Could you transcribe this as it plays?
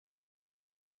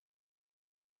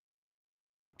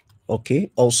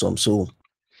Okay, awesome. So,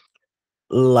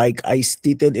 like I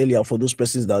stated earlier, for those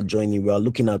persons that are joining, we are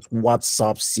looking at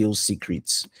WhatsApp sales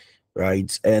secrets,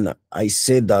 right? And I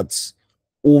said that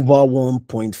over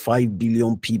 1.5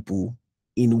 billion people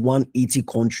in 180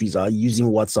 countries are using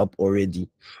WhatsApp already.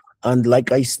 And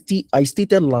like I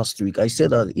stated last week, I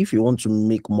said that if you want to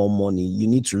make more money, you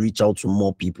need to reach out to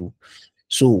more people.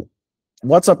 So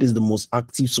WhatsApp is the most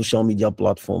active social media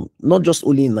platform, not just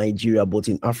only in Nigeria, but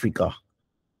in Africa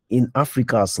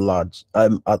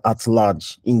at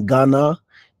large, in Ghana,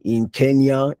 in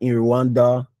Kenya, in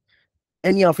Rwanda,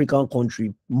 any African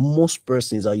country, most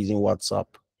persons are using WhatsApp.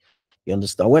 You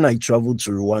understand? When I traveled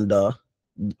to Rwanda,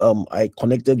 I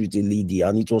connected with a lady,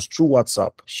 and it was through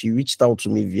WhatsApp. She reached out to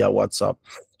me via WhatsApp.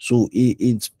 So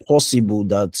it's possible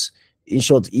that, in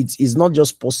short, it is not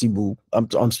just possible.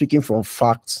 I'm speaking from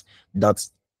facts that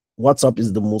WhatsApp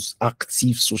is the most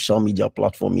active social media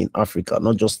platform in Africa,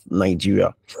 not just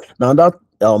Nigeria. Now that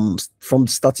from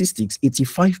statistics,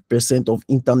 85% of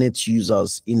internet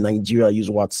users in Nigeria use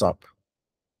WhatsApp.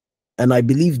 And I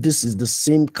believe this is the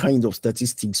same kind of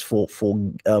statistics for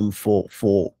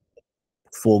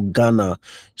Ghana.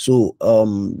 So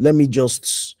let me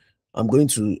just I'm going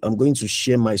to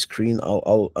share my screen.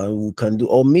 I can do,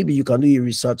 or maybe you can do a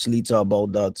research later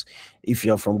about that. If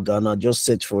you're from Ghana, just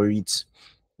search for it.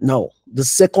 Now, the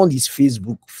second is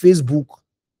Facebook.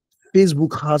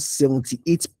 Facebook has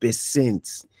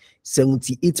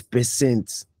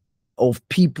 78% of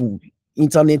people,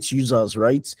 internet users,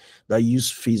 right, that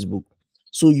use Facebook.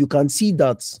 So you can see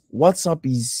that WhatsApp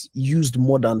is used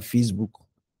more than Facebook.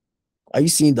 Are you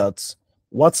seeing that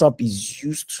WhatsApp is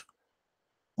used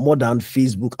more than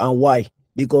Facebook? And why?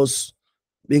 Because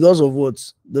of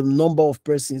what? The number of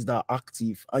persons that are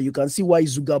active. And you can see why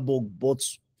Zuckerberg bought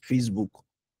Facebook.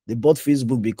 They bought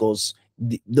Facebook because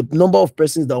the number of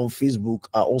persons that are on Facebook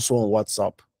are also on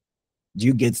WhatsApp. Do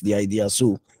you get the idea?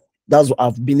 So that's what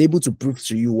I've been able to prove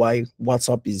to you why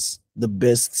WhatsApp is the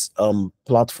best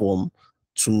platform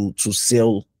to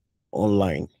sell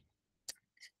online.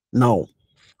 Now,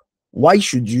 why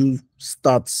should you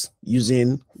start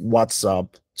using WhatsApp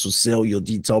to sell your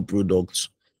digital product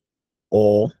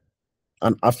or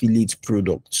an affiliate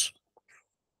product?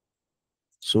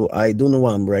 So I don't know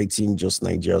why I'm writing just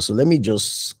Nigeria. So let me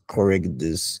just correct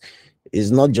this. It's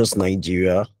not just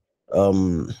Nigeria,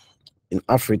 in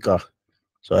Africa.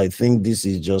 So I think this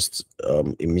is just a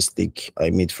mistake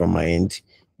I made from my end.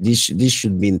 This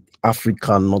should be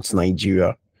Africa, not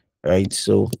Nigeria, right?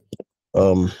 So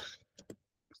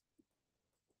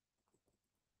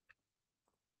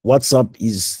WhatsApp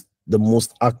is the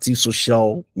most active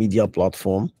social media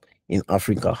platform in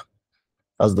Africa.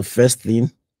 That's the first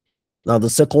thing. Now,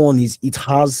 the second one is it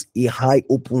has a high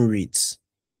open rate.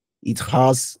 It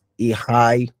has a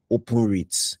high open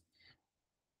rate.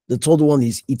 The third one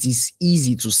is it is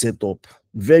easy to set up.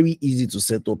 Very easy to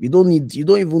set up. You don't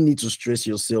even need to stress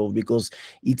yourself because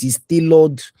it is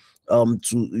tailored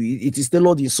it is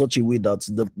tailored in such a way that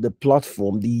the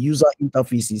platform, the user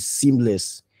interface is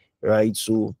seamless, right?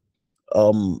 So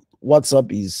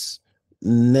WhatsApp is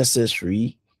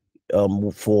necessary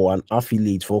for an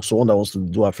affiliate, for someone that wants to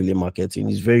do affiliate marketing.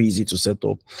 It's very easy to set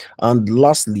up. And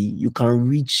lastly, you can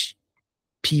reach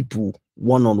people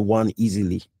one-on-one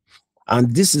easily.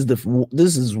 And this is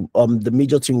the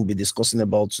major thing we'll be discussing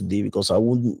about today, because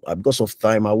because of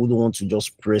time, I wouldn't want to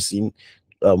just press in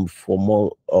for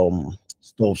more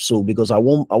stuff. So because I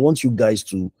want you guys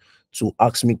to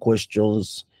ask me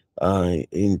questions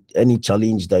in any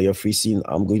challenge that you're facing.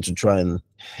 I'm going to try and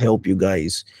help you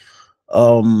guys.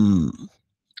 Now,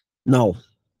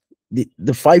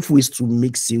 the 5 ways to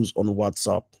make sales on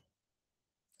WhatsApp.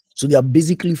 So there are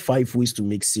basically 5 ways to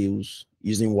make sales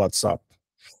using WhatsApp.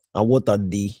 And what are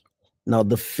they? Now,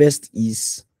 the first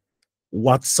is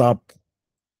WhatsApp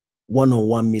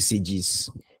one-on-one messages.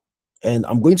 And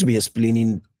I'm going to be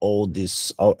explaining all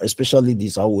this, especially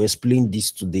this. I will explain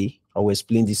this today. I will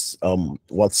explain this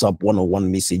WhatsApp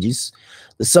one-on-one messages.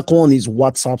 The second one is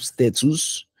WhatsApp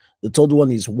status. The third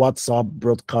one is WhatsApp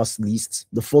broadcast list.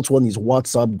 The fourth one is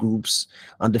WhatsApp groups.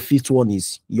 And the fifth one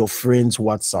is your friends'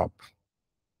 WhatsApp.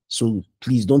 So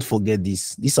please don't forget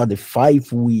this. These are the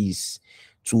 5 ways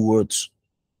to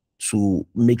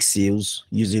make sales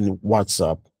using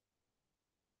WhatsApp.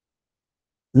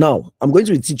 Now, I'm going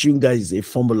to be teaching you guys a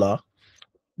formula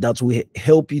that will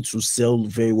help you to sell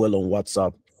very well on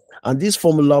WhatsApp. And this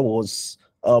formula was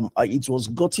it was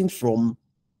gotten from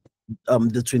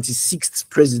the 26th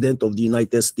president of the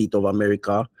United States of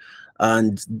America,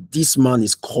 and this man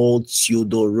is called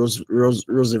Theodore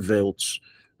Roosevelt,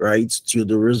 right?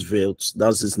 Theodore Roosevelt,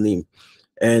 that's his name.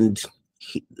 And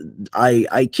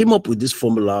I came up with this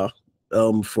formula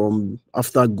from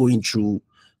after going through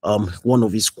one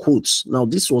of his quotes. Now,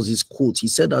 this was his quote. He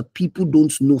said that people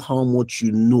don't know how much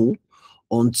you know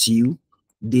until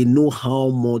they know how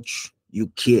much you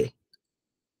care.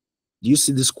 Do you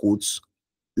see this quote?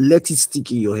 Let it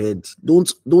stick in your head.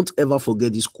 Don't ever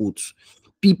forget this quote.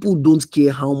 People don't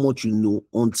care how much you know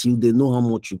until they know how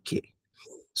much you care.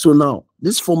 So now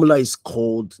this formula is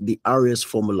called the RS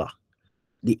formula.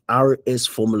 The RS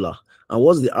formula. And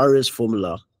what's the RS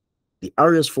formula? The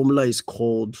RS formula is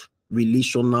called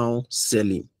relational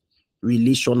selling.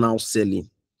 Relational selling.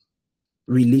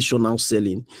 Relational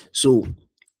selling. So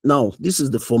now this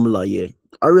is the formula here.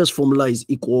 RS formula is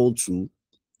equal to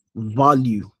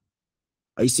value.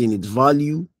 Are you saying it?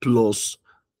 Value plus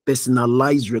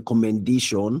personalized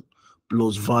recommendation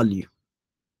plus value.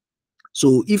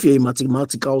 So if you're a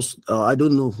mathematical, I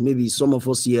don't know, maybe some of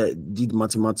us here did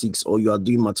mathematics or you are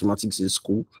doing mathematics in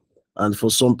school. And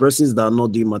for some persons that are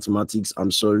not doing mathematics,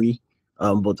 I'm sorry,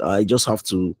 but I just have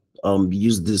to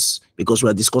use this because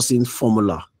we're discussing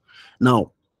formula.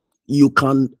 Now, you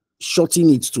can shorten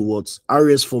it to what?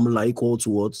 RS formula equal to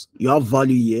what? You have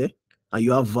value here and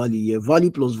you have value here.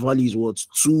 Value plus value is what?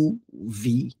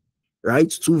 2V, right?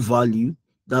 2 value,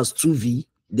 that's 2V.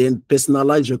 Then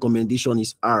personalized recommendation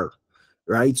is R,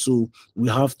 right? So we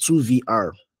have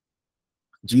 2VR.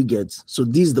 Do you get? So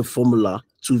this is the formula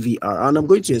 2VR. And I'm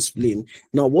going to explain.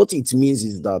 Now, what it means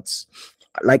is that,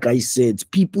 like I said,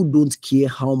 people don't care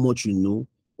how much you know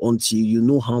until you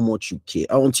know how much you care,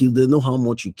 until they know how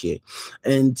much you care.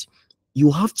 And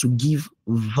you have to give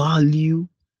value.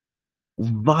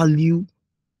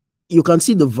 You can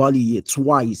see the value here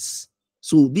twice.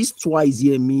 So this twice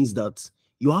here means that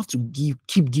you have to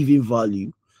keep giving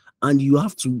value, and you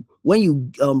have to, when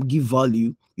you give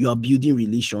value, you are building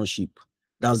relationship.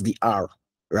 That's the R,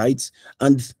 right?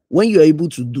 And when you're able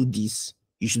to do this,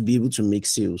 you should be able to make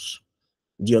sales.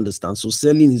 Do you understand? So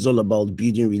selling is all about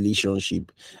building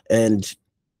relationship. And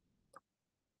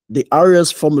the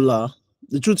RS formula,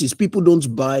 the truth is people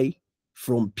don't buy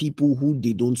from people who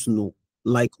they don't know,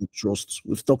 like, and trust.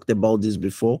 We've talked about this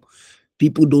before.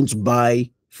 People don't buy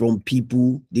from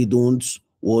people they don't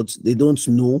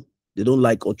know, they don't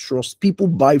like or trust. People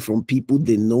buy from people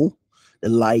they know, they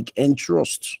like and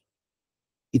trust.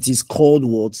 It is called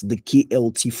what? The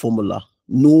KLT formula.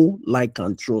 Know, like,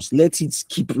 and trust. Let it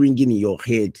keep ringing in your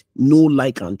head. Know,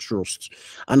 like, and trust.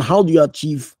 And how do you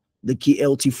achieve the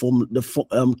KLT form, the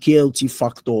KLT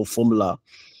factor formula?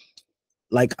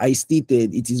 Like I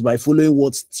stated, it is by following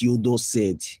what Theodore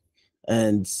said.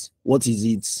 And what is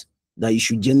it? That you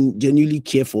should genuinely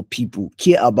care for people,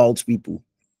 care about people.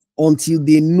 Until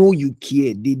they know you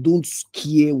care, they don't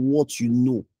care what you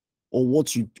know or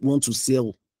what you want to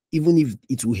sell, even if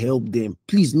it will help them.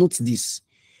 Please note this.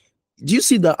 Do you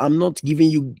see that I'm not giving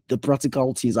you the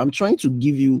practical things? I'm trying to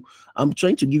give you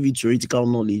theoretical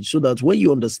knowledge so that when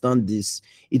you understand this,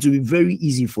 it will be very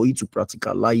easy for you to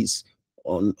practicalize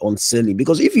on selling.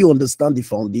 Because if you understand the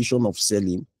foundation of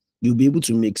selling, you'll be able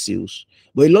to make sales.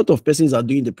 But a lot of persons are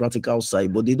doing the practical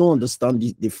side, but they don't understand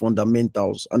the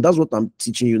fundamentals. And that's what I'm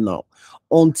teaching you now.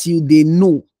 Until they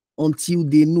know,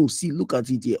 see, look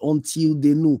at it here. Until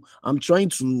they know. I'm trying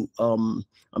to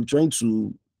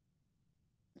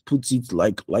put it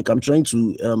like I'm trying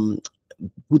to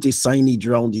put a signage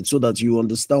around it so that you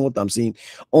understand what I'm saying.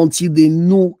 Until they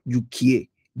know you care,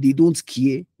 they don't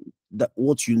care that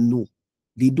what you know.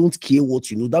 They don't care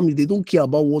what you know. That means they don't care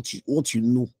about what you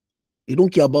know. They don't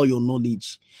care about your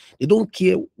knowledge. They don't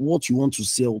care what you want to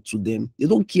sell to them. They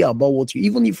don't care about what you,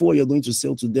 even if what you're going to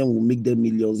sell to them will make them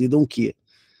millions, they don't care.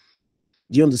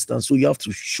 Do you understand? So you have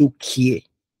to show care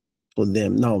for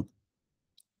them. Now,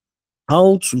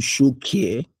 how to show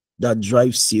care that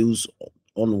drives sales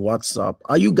on WhatsApp?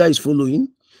 Are you guys following?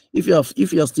 If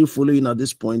you are still following at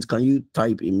this point, can you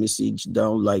type a message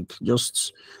down? Like,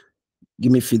 just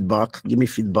give me feedback. Give me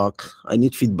feedback. I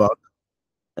need feedback.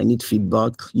 I need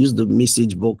feedback. Use the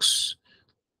message box.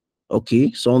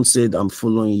 Okay, someone said I'm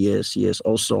following. Yes,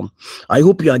 awesome. I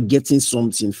hope you are getting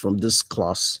something from this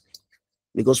class,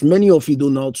 because many of you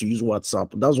don't know how to use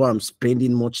WhatsApp. That's why I'm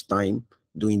spending much time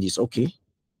doing this. Okay.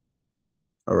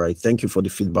 All right. Thank you for the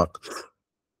feedback.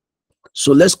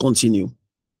 So let's continue.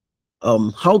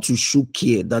 How to show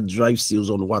care that drives sales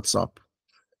on WhatsApp.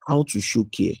 How to show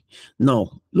care.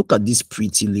 Now, look at this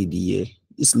pretty lady here.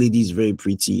 This lady is very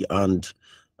pretty, and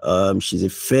she's a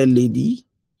fair lady.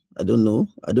 I don't know.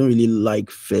 I don't really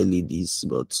like fair ladies,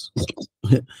 but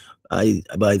I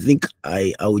think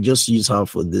I will just use her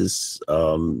for this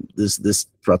this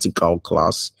practical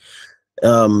class.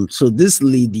 So this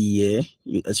lady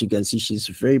here, as you can see, she's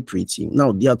very pretty.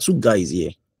 Now there are two guys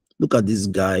here. Look at this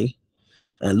guy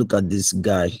And look at this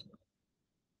guy.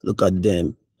 Look at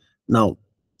them. Now,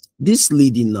 this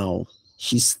lady now,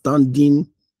 she's standing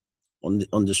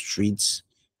on the streets,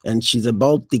 and she's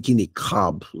about taking a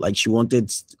cab. Like she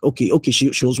wanted, okay,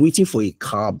 she was waiting for a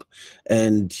cab,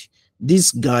 and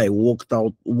this guy walked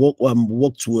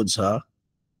towards her,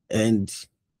 and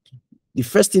the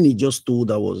first thing he just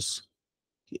told her was,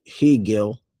 "Hey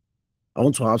girl, I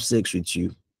want to have sex with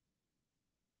you."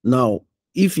 Now,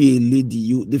 if you're a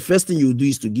lady, the first thing you do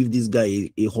is to give this guy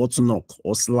a hot knock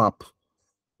or slap,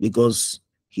 because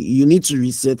you need to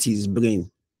reset his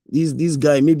brain. This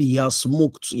guy, maybe he has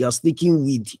smoked, he has taken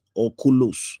weed or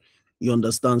colos. You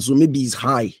understand? So maybe he's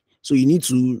high. So you need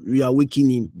to reawaken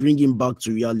him, bring him back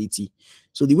to reality.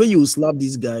 So the way you slap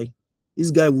this guy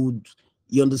would,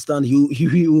 you understand,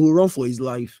 he will run for his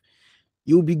life.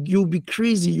 You'll be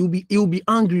crazy. You'll be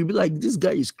angry. You'll be like, this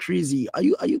guy is crazy. Are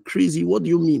you crazy? What do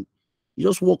you mean? You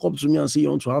just walk up to me and say you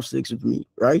want to have sex with me,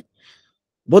 right?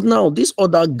 But now this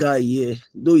other guy here,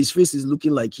 though his face is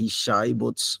looking like he's shy,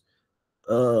 but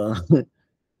uh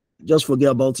just forget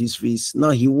about his face.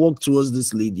 Now he walked towards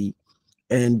this lady,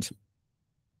 and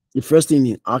the first thing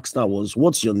he asked her was,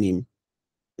 "What's your name?"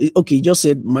 Okay, he just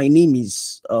said, my name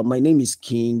is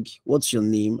King. What's your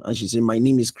name? And she said, "My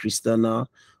name is Christina.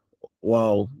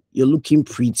 Wow, you're looking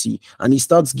pretty." And he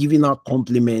starts giving her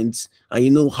compliments. And you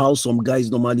know how some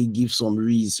guys normally give some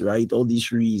rees, right? All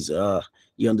these rees,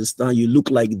 you understand, you look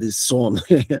like the sun.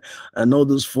 And all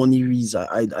those funny rees.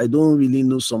 I don't really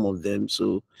know some of them.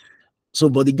 So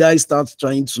but the guy starts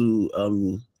trying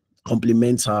to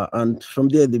compliment her, and from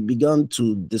there they began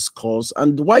to discuss.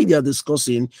 And while they are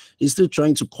discussing, he's still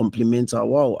trying to compliment her.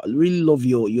 "Wow, I really love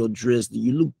your dress.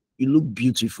 You look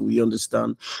beautiful." You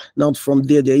understand? Now from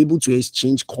there they're able to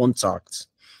exchange contacts.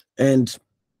 And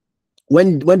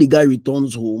when the guy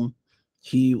returns home,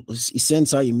 he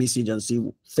sends her a message and say,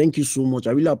 "Thank you so much.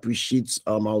 I really appreciate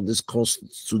our discuss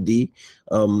today.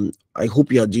 I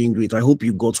hope you are doing great. I hope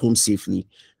you got home safely."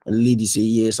 And the lady say,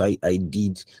 "Yes, I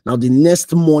did." Now the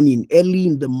next morning, early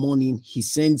in the morning, he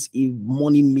sends a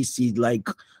morning message. Like,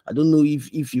 I don't know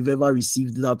if you've ever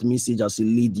received that message as a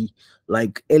lady.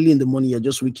 Like early in the morning, you're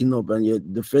just waking up,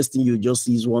 and the first thing you just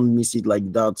see is one message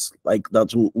like that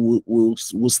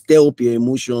will stir up your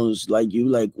emotions. Like, you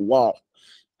like, wow.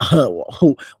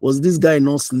 Was this guy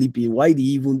not sleeping? Why did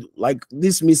he even, like,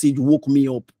 this message woke me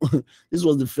up? This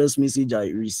was the first message I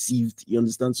received. You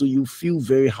understand? So you feel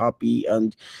very happy,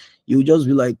 and you just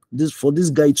be like, this, for this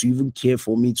guy to even care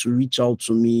for me, to reach out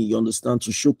to me, you understand,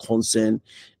 to show concern,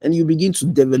 and you begin to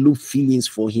develop feelings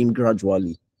for him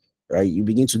gradually, right? You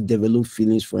begin to develop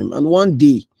feelings for him, and one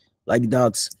day, like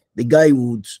that, the guy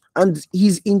would, and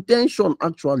his intention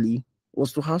actually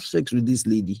was to have sex with this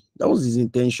lady. That was his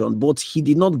intention, but he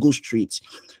did not go straight.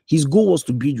 His goal was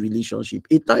to build relationship.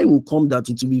 A time will come that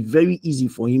it will be very easy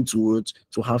for him to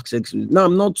have sex with. Now,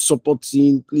 I'm not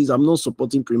supporting, please, I'm not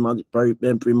supporting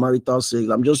premarital sex.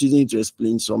 I'm just using it to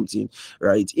explain something,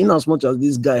 right? In as much as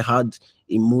this guy had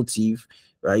a motive,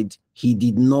 right, he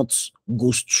did not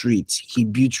go straight. He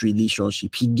built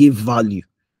relationship. He gave value.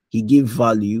 He gave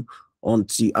value and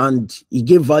he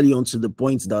gave value unto the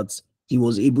point that he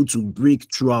was able to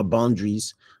break through our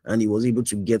boundaries, and he was able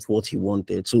to get what he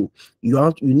wanted. So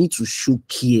you need to show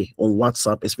care on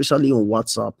WhatsApp, especially on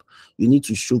WhatsApp. You need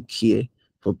to show care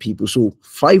for people. So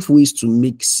 5 ways to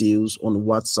make sales on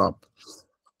WhatsApp.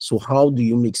 So how do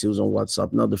you make sales on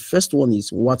WhatsApp? Now the first one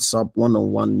is WhatsApp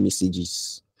one-on-one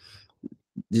messages.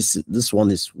 This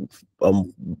one is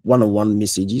one-on-one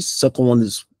messages. Second one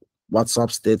is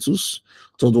WhatsApp status.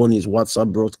 Third one is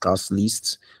WhatsApp broadcast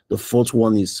lists. The fourth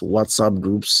one is WhatsApp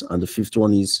groups, and the fifth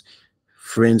one is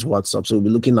friends WhatsApp. So we'll be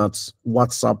looking at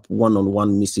WhatsApp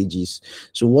one-on-one messages.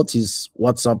 So what is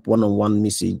WhatsApp one-on-one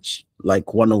message?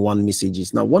 Like one-on-one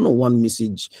messages. Now, one-on-one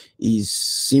message is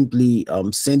simply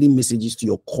sending messages to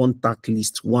your contact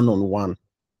list one-on-one.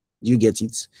 You get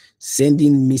it?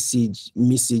 Sending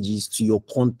messages to your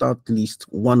contact list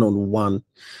one-on-one.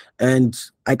 And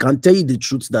I can tell you the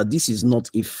truth that this is not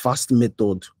a fast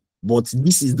method, but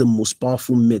this is the most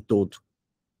powerful method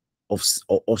of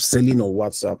selling on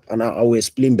WhatsApp. And I will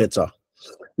explain better.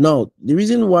 Now, the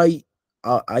reason why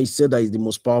I said that is the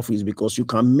most powerful is because you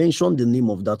can mention the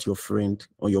name of that your friend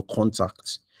or your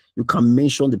contact. You can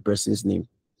mention the person's name.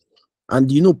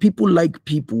 And you know, people like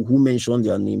people who mention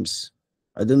their names.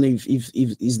 I don't know if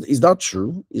is that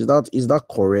true? Is that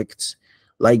correct?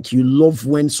 Like, you love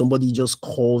when somebody just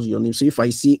calls your name. So if I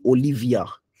say Olivia,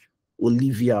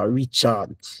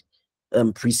 Richard,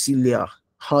 Priscilla,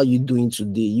 how are you doing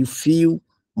today? You feel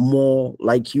more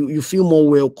like you feel more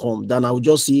welcome than I'll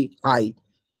just say hi.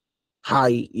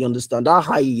 Hi, you understand that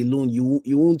hi alone, you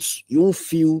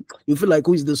feel like,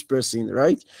 who is this person,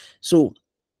 right? So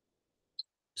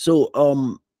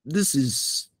this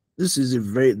is a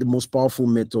very the most powerful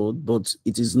method, but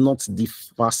it is not the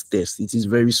fastest. It is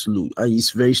very slow and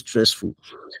it's very stressful.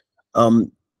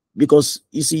 um because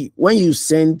you see, when you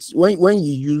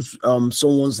use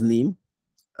someone's name,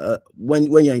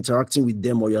 when you're interacting with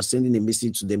them or you're sending a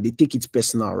message to them, they take it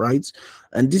personal, right?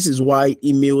 And this is why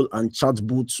email and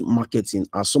chatbot marketing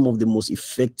are some of the most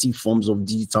effective forms of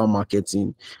digital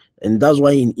marketing. And that's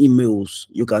why in emails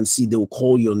you can see they'll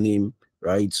call your name,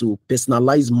 right? So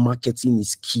personalized marketing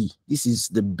is key. This is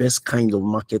the best kind of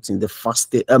marketing, the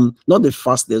fastest, not the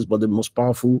fastest, but the most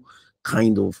powerful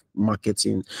kind of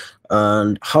marketing.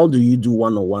 And how do you do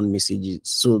one-on-one messages?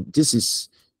 So this is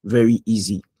very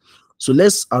easy. So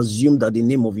let's assume that the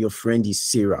name of your friend is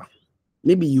Sarah.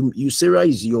 Maybe you Sarah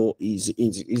is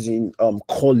in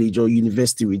college or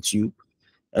university with you,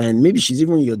 and maybe she's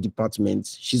even in your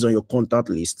department. She's on your contact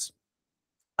list,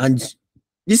 and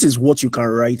this is what you can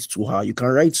write to her. You can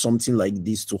write something like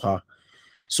this to her.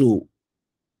 So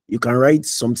you can write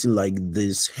something like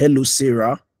this: "Hello,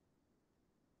 Sarah.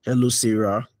 Hello,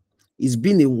 Sarah. It's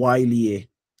been a while here,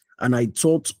 and I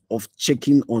thought of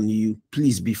checking on you.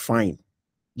 Please be fine."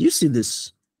 Do you see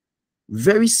this?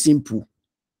 Very simple.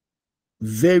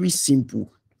 Very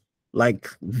simple. Like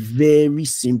very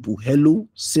simple. "Hello,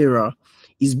 Sarah.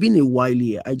 It's been a while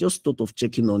here. I just thought of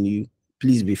checking on you.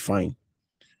 Please be fine."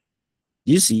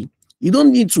 You see, you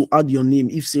don't need to add your name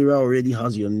if Sarah already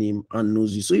has your name and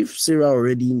knows you. So if Sarah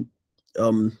already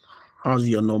um has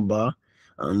your number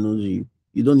and knows you,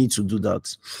 you don't need to do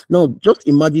that. Now, just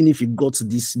imagine if you got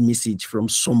this message from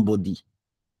somebody,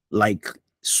 like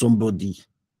somebody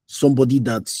somebody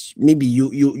that maybe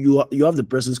you have the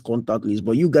person's contact list,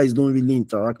 but you guys don't really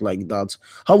interact like that.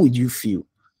 How would you feel?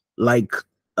 Like,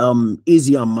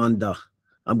 Easy Amanda,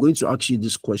 I'm going to ask you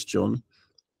this question.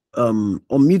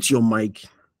 Unmute your mic.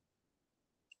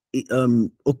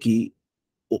 Okay.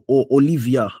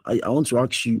 Olivia, I want to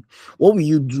ask you, what will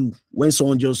you do when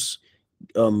someone just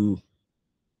um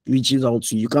reaches out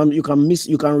to you? You can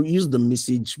use the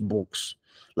message box.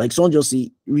 Like someone just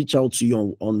say reach out to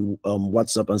you on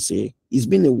WhatsApp and say, "It's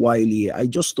been a while here. I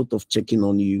just thought of checking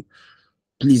on you.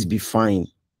 Please be fine."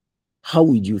 How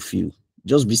would you feel?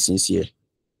 Just be sincere.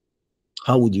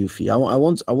 How would you feel? I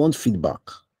want feedback.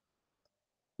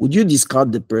 Would you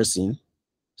discard the person?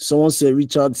 Someone said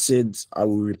Richard said I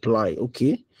will reply.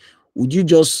 Okay. Would you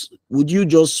just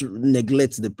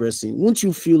neglect the person? Won't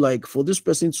you feel like for this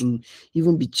person to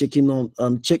even be checking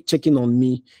on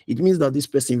me, it means that this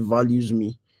person values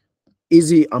me?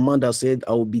 Easy Amanda said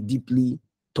I will be deeply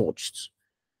touched.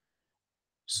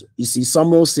 So, you see,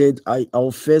 Samuel said,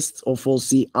 I'll first of all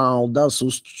say, "Oh, that's so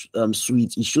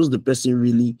sweet. It shows the person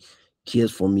really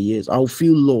cares for me." Yes, I'll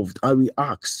feel loved. I will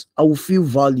ask. I will feel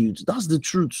valued. That's the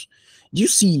truth. Do you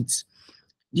see it?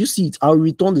 You see it? I'll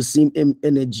return the same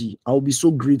energy. I'll be so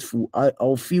grateful.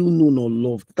 I'll feel known or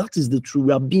loved. That is the truth.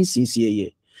 We are being sincere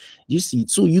here. You see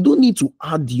it? So you don't need to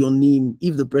add your name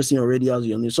if the person already has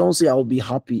your name. Someone say, "I'll be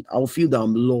happy. I'll feel that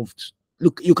I'm loved."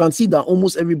 Look, you can see that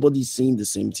almost everybody is saying the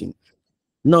same thing.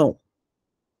 Now,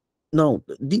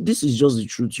 this is just the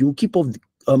truth. You keep up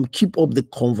the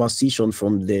conversation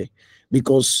from there,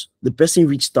 because the person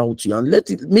reached out to you, and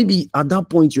let it, maybe at that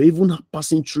point you're even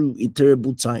passing through a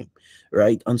terrible time,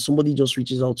 right? And somebody just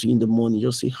reaches out to you in the morning,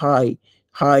 just say, "Hi,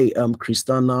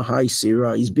 Christina. Hi,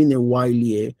 Sarah. It's been a while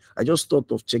here. I just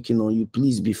thought of checking on you.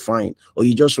 Please be fine." Or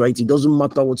you just write, "It doesn't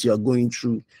matter what you are going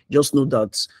through. Just know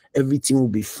that everything will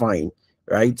be fine,"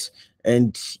 right?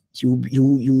 And you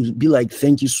be like,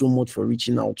 "Thank you so much for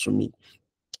reaching out to me."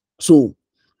 So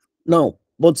now,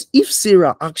 but if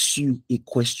Sarah asks you a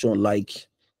question like,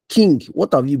 "King,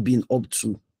 what have you been up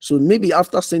to?" So maybe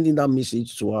after sending that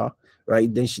message to her,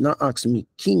 right, then she now asks me,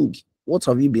 "King, what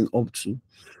have you been up to?"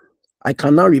 I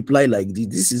cannot reply like this.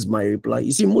 This is my reply.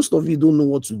 You see, most of you don't know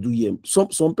what to do here.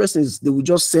 Some persons, they will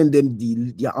just send them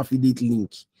their affiliate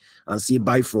link and say,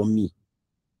 "Buy from me,"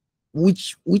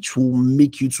 which will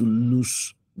make you to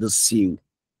lose the sale.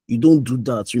 You don't do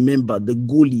that. Remember, the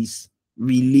goal is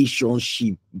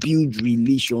relationship. Build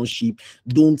relationship.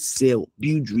 Don't sell.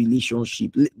 Build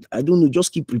relationship. I don't know.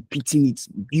 Just keep repeating it.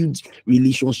 Build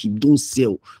relationship. Don't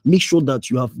sell. Make sure that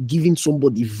you have given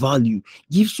somebody value.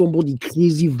 Give somebody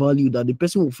crazy value that the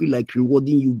person will feel like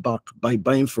rewarding you back by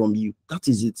buying from you. That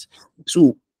is it.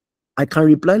 So I can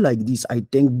reply like this: "I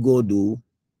thank God, oh,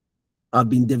 I've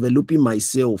been developing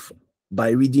myself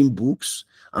by reading books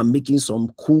and making some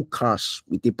cool cash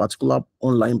with a particular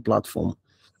online platform."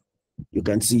 You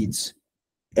can see it.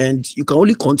 And you can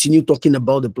only continue talking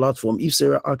about the platform if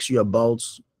Sarah asks you about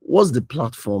what's the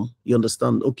platform. You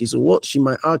understand? Okay, so what she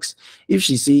might ask, if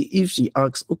she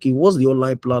asks, okay, what's the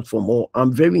online platform, or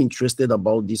I'm very interested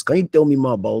about this, can you tell me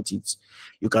more about it?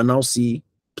 You can now say,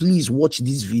 please watch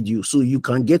this video so you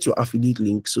can get your affiliate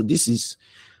link. So this is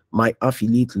my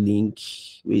affiliate link.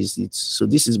 Where is it? So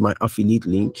this is my affiliate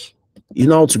link. You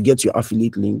know how to get your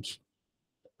affiliate link.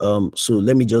 So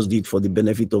let me just do it for the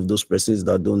benefit of those persons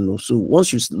that don't know. So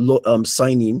once you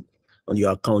sign in on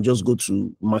your account, just go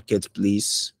to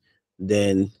marketplace,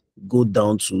 then go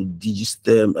down to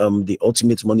digital, the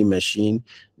ultimate money machine,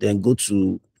 then go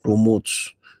to promote.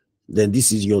 Then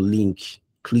this is your link.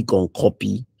 Click on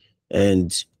copy,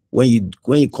 and when you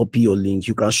copy your link,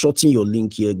 you can shorten your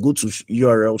link here. Go to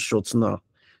URL shortener,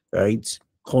 right?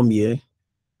 Come here,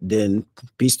 then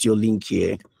paste your link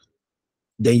here.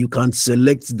 Then you can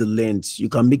select the length. You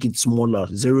can make it smaller,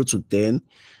 0 to 10.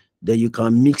 Then you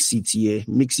can mix it here,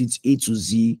 mix it A to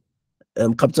Z,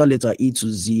 capital letter A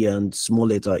to Z and small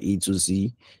letter A to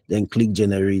Z. Then click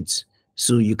generate.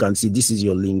 So you can see this is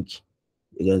your link.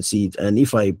 You can see it. And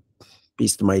if I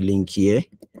paste my link here,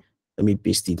 let me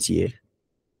paste it here.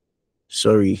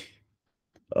 Sorry.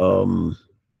 I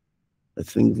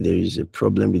think there is a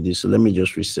problem with this. So let me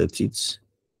just reset it.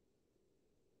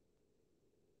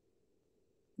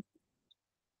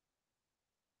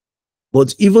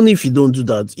 But even if you don't do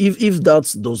that, if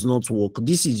that does not work,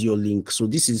 this is your link. So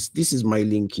this is my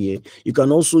link here. You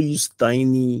can also use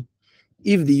tiny.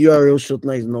 If the URL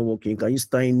shortener is not working, you can use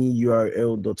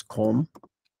tinyurl.com.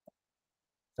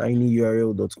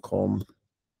 Tinyurl.com.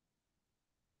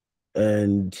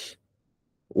 And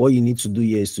what you need to do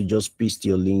here is to just paste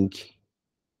your link.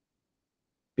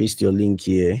 Paste your link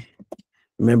here.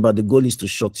 Remember, the goal is to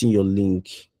shorten your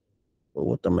link. Oh,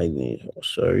 what am I doing? Oh,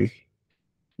 sorry.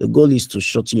 The goal is to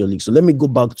shorten your link. So let me go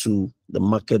back to the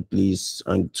marketplace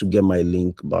and to get my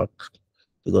link back,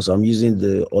 because I'm using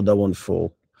the other one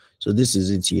for. So this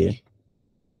is it here.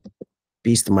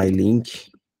 Paste my link,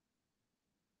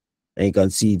 and you can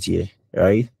see it here,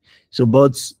 right? So,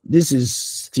 but this is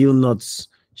still not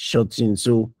shortened.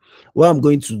 So what I'm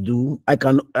going to do,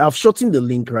 I've shortened the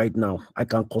link right now. I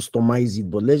can customize it,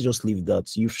 but let's just leave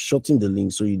that. You've shortened the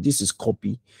link. So this is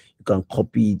copy. You can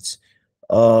copy it.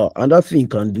 Another thing you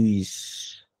can do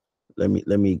is, let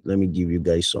me give you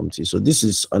guys something. So this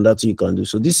is another thing you can do.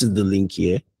 So this is the link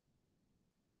here.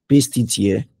 Paste it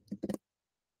here.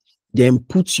 Then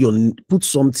put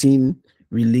something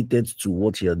related to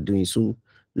what you're doing. So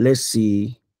let's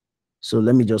see. So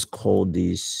let me just call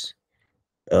this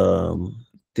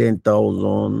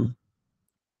 10,000.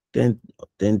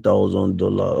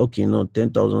 $10,000. Okay, no,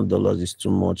 $10,000 is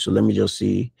too much. So let me just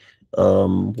say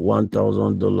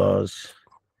 $1,000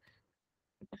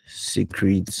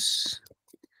 secrets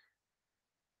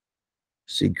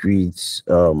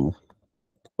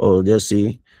or just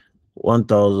say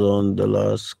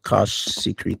 $1,000 cash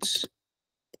secrets.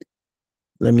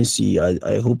 Let me see.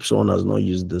 I hope someone has not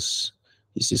used this.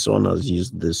 You see, someone has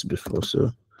used this before.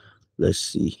 So let's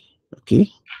see. Okay.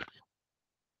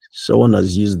 Someone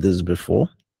has used this before.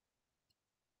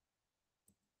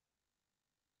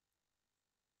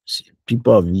 See,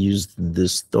 people have used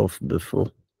this stuff before.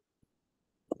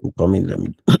 Come in, let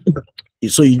me.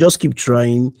 So you just keep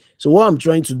trying. So what I'm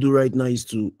trying to do right now is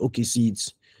to see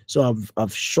it. So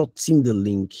I've shortened the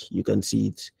link. You can see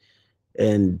it,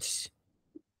 and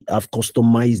I've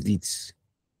customized it.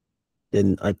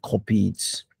 Then I copy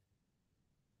it.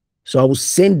 So I will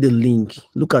send the link.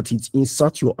 Look at it.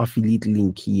 Insert your affiliate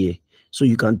link here, so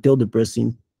you can tell the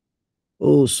person,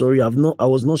 oh, sorry, I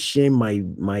was not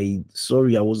sharing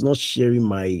sorry, I was not sharing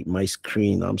my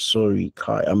screen. I'm sorry,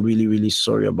 Kai. I'm really, really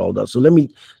sorry about that. So let me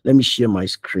share my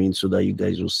screen so that you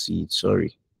guys will see it.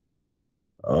 Sorry.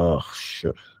 Oh,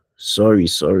 sure. Sorry.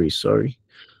 So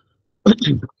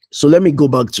let me go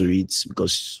back to it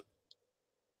because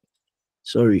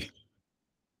sorry.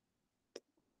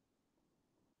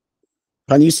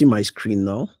 Can you see my screen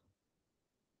now?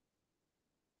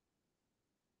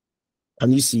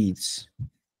 Can you see it?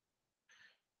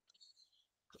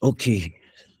 Okay.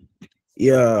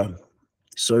 Yeah.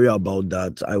 Sorry about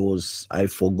that. I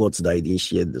forgot that I didn't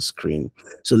share the screen.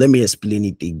 So let me explain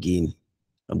it again.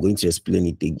 I'm going to explain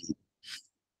it again.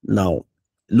 Now,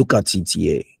 look at it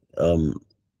here.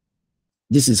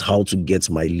 This is how to get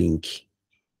my link,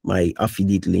 my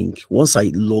affiliate link. Once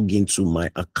I log into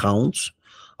my account,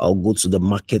 I'll go to the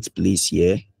marketplace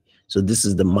here. So this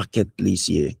is the marketplace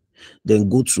here. Then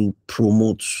go to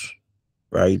promote,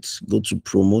 right? Go to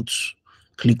promote,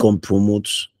 click on promote,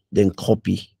 then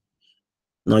copy.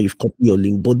 Now you've copied your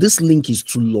link, but this link is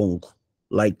too long.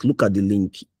 Like, look at the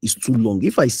link, it's too long.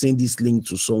 If I send this link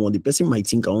to someone, the person might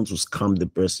think I want to scam the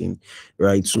person,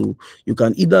 right? So you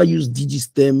can either use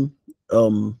Digistem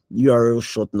URL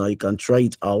shortener, you can try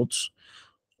it out,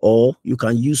 or you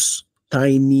can use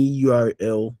tinyurl.com.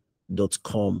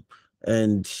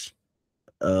 And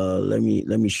let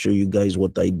me show you guys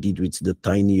what I did with the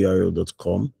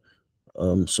tinyurl.com.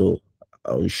 So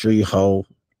I'll show you how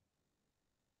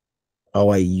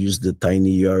I use the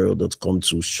tinyurl.com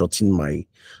to shorten my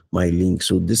link.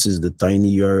 So this is the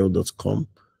tinyurl.com.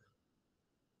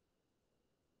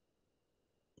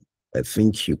 I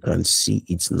think you can see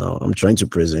it now. I'm trying to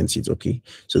present it. Okay,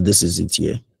 so this is it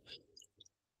here.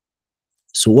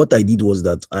 So what I did was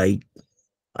that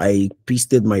I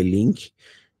pasted my link.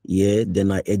 Yeah,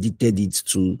 then I edited it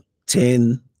to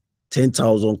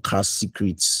 10,000 cast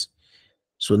secrets.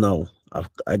 So now I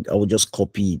will just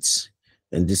copy it,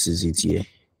 and this is it here.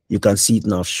 You can see it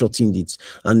now. I've shortened it,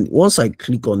 and once I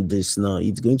click on this now,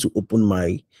 it's going to open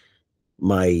my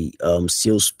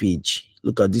sales page.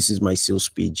 Look at, this is my sales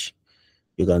page.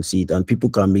 You can see it, and people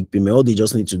can make payment. All they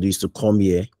just need to do is to come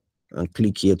here and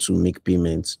click here to make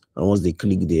payments. And once they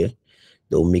click there,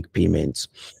 they'll make payments.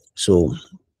 So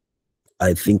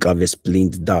I think I've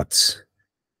explained that.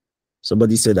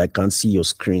 Somebody said I can't see your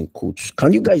screen, coach.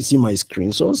 Can you guys see my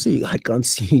screen? So say I can't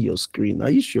see your screen. Are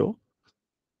you sure?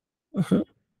 Uh-huh.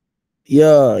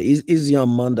 Yeah, is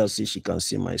Amanda says she can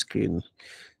see my screen.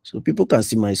 So people can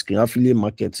see my screen. Affiliate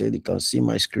market said they can see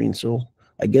my screen. So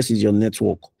I guess it's your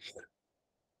network.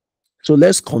 So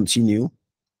let's continue.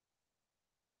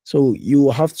 So you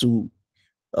have to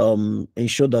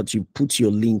ensure that you put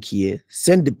your link here.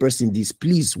 Send the person this.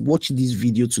 Please watch this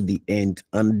video to the end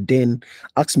and then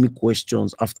ask me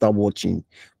questions after watching.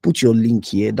 Put your link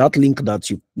here. That link that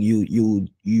you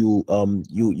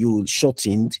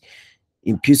shortened,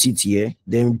 impute it here.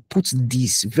 Then put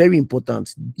this. Very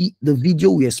important. The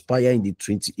video will expire in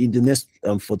the next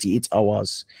 48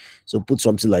 hours. So put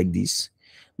something like this.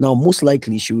 Now, most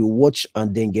likely she will watch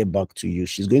and then get back to you.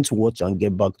 She's going to watch and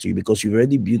get back to you because you've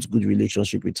already built good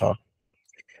relationship with her.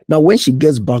 Now, when she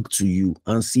gets back to you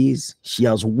and sees she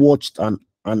has watched and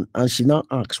she now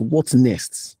asks, what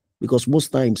next? Because most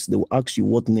times they will ask you,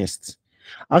 what next?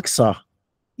 Ask her,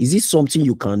 is it something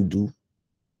you can do?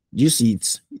 Do you see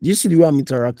it? Do you see the way I'm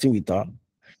interacting with her?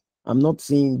 I'm not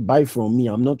saying buy from me.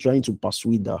 I'm not trying to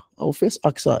persuade her. I'll first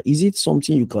ask her, is it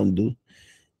something you can do?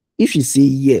 If she say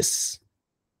yes,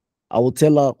 I will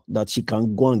tell her that she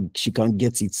can go and she can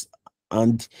get it.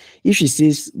 And if she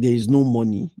says there is no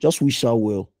money, just wish her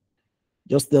well.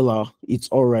 Just tell her it's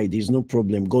all right. There's no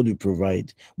problem. God will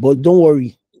provide. But don't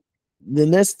worry. The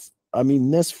next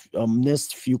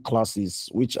few classes,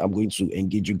 which I'm going to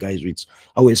engage you guys with,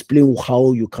 I will explain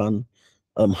how you can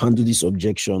handle this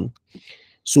objection.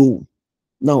 So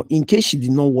now, in case she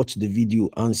did not watch the video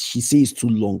and she says too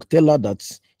long, tell her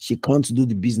that she can't do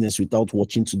the business without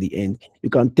watching to the end. You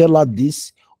can tell her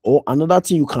this, or another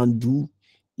thing you can do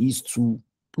is to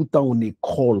put her on a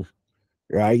call,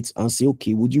 right? And say,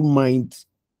 okay, um would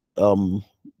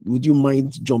you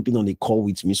mind jumping on a call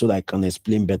with me so that I can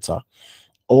explain better?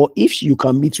 Or if you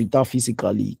can meet with her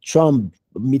physically, try and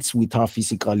meet with her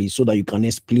physically so that you can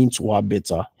explain to her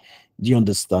better. Do you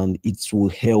understand? It will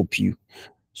help you.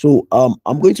 So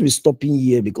I'm going to be stopping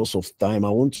here because of time. I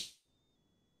want.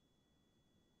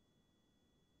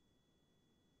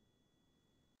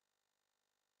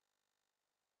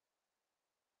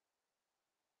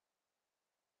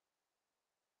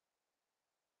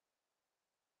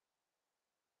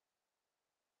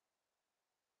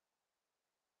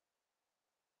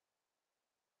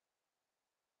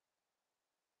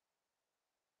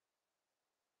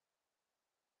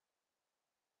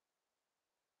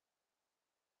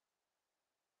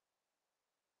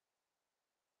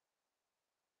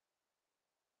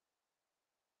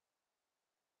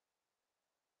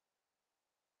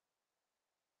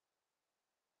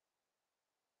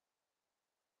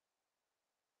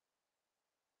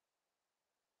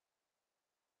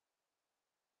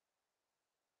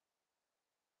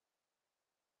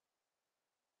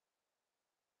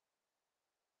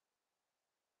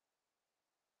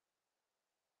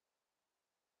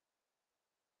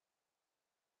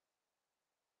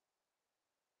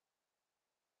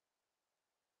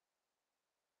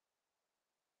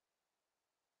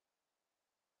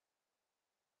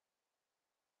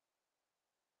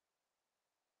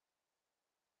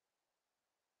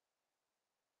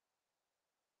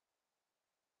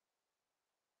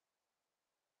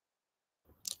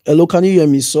 Hello, can you hear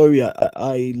me? Sorry,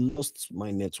 I lost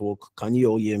my network. Can you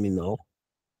all hear me now?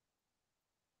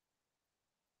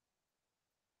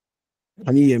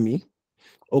 Can you hear me?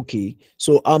 Okay,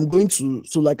 so I'm going to,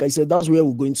 so like I said, that's where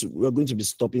we're going to be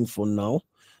stopping for now.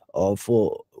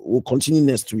 We'll continue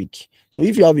next week. So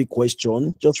if you have a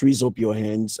question, just raise up your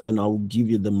hands and I'll give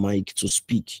you the mic to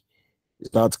speak. Is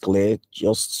that clear?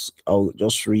 I'll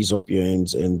just raise up your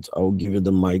hands and I'll give you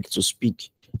the mic to speak.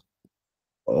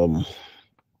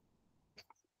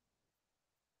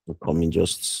 Coming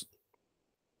just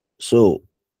so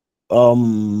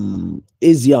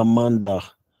Izzy Amanda,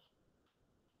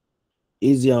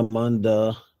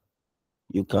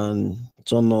 you can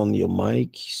turn on your mic,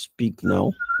 speak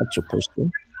now. What's your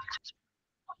question?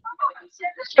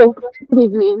 So, good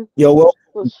evening. You're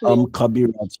welcome,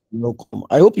 Kabirat. Welcome.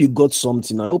 I hope you got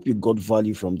something. I hope you got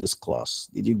value from this class.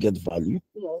 Did you get value?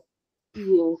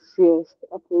 Yes, yes.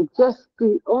 Okay, just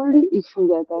the only issue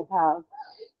that I have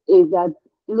is that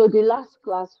the last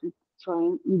class we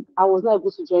joined, I was not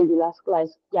able to join the last class.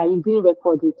 Yeah, it didn't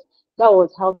record it. That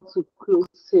was how to close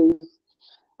sales.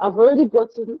 I've already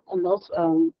gotten a lot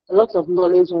of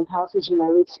knowledge on how to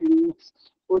generate leads,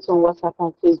 both on WhatsApp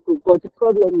and Facebook. But the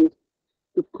problem is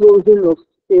the closing of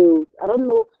sales. I don't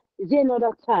know, is there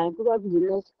another time, probably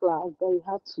the next class, that you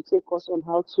have to take us on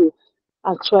how to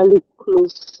actually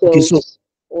close Okay, so sales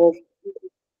or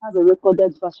have a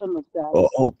recorded version of that?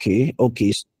 okay.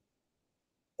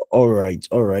 All right.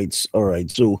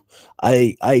 So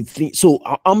I think so.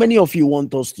 How many of you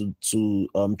want us to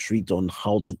treat on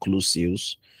how to close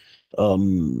sales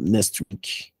next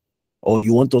week, or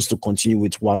you want us to continue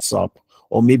with WhatsApp,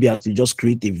 or maybe I should just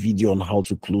create a video on how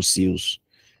to close sales?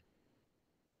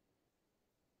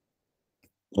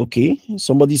 Okay,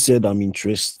 somebody said I'm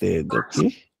interested.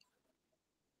 Okay.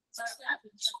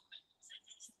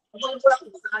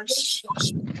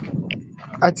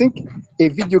 I think a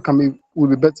video will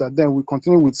be better. Then we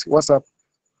continue with WhatsApp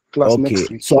class Okay, next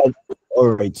week. so all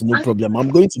right, no problem. I'm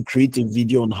going to create a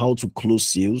video on how to close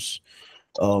sales.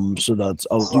 So that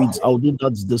I'll do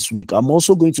that this week. I'm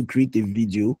also going to create a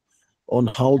video on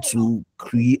how to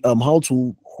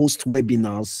host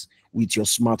webinars with your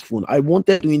smartphone. I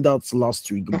wanted doing that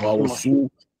last week, but I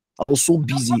was so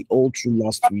busy all through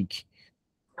last week.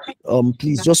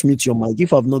 Please just mute your mic.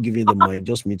 If I've not given the mic,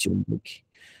 just mute your mic.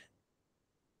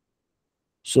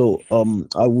 So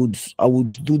I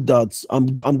would do that.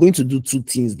 I'm going to do two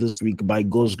things this week by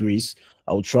God's grace.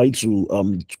 I'll try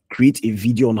to create a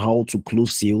video on how to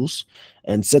close sales,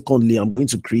 and secondly, I'm going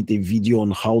to create a video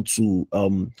on how to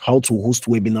host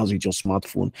webinars with your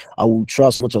smartphone. I will try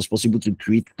as much as possible to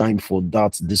create time for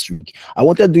that this week. I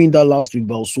wanted doing that last week,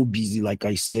 but I was so busy. Like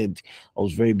I said, I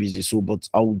was very busy. So, but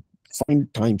I'll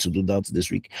find time to do that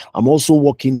this week. I'm also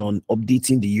working on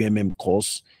updating the UMM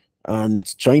course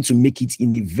and trying to make it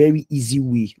in a very easy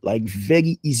way, like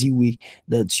very easy way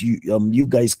that you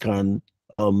guys can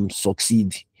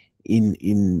succeed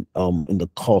in the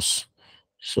course.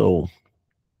 So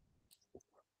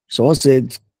someone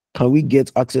said, can we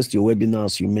get access to your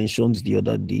webinars you mentioned the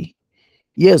other day?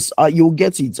 Yes, you'll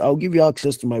get it. I'll give you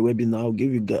access to my webinar. I'll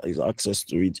give you guys access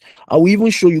to it. I will even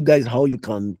show you guys how you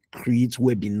can create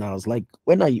webinars. Like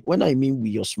when I mean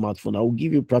with your smartphone, I will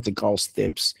give you practical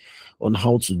steps on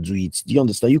how to do it. Do you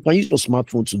understand? You can use your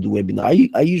smartphone to do webinar.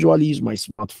 I usually use my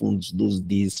smartphones those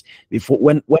days before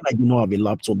when I did not have a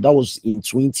laptop. That was in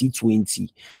 2020.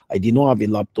 I did not have a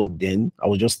laptop then. I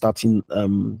was just starting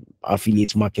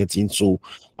affiliate marketing, so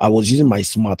I was using my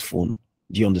smartphone.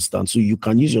 Do you understand? So you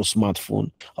can use your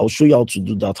smartphone. I'll show you how to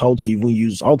do that, how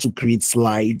to create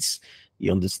slides,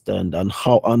 you understand, and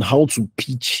how to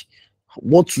pitch,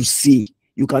 what to say.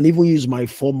 You can even use my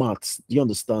formats. Do you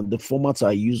understand? The formats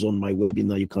I use on my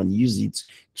webinar, you can use it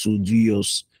to do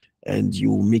yours and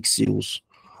you will make sales.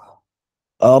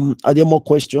 Are there more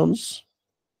questions?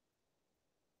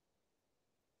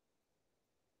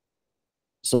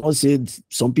 Someone said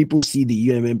some people see the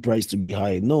UMM price to be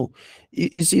high. No,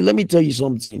 you see, let me tell you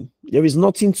something. There is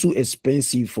nothing too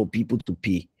expensive for people to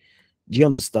pay. Do you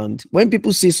understand? When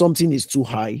people say something is too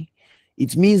high,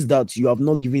 it means that you have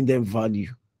not given them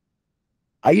value.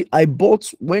 I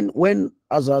bought when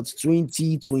as at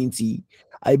 2020,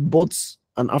 I bought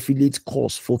an affiliate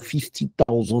course for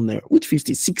 50,000 naira, with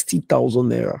 60,000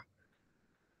 naira.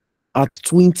 At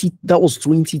 20, that was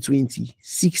 2020,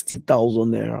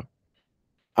 60,000 naira.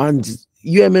 And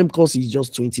UMM cost is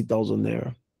just 20,000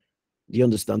 naira. Do you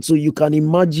understand? So you can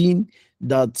imagine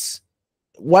that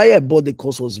why I bought the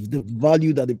course was the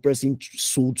value that the person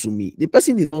sold to me. The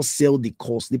person did not sell the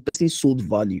course, the person sold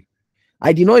value.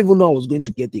 I did not even know I was going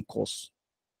to get a course.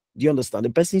 Do you understand?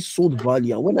 The person sold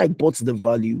value. And when I bought the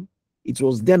value, it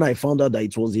was then I found out that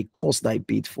it was a cost I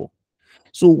paid for.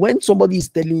 So when somebody is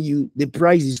telling you the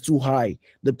price is too high,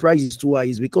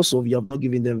 is because of you have not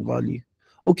given them value.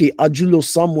 Okay, Ajulo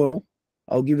Samuel,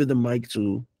 I'll give you the mic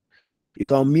to. You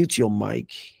can mute your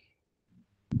mic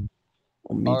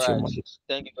or All mute your right. mic.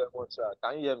 Thank you very much, sir.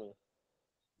 Can you hear me?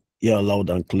 Yeah, loud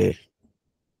and clear.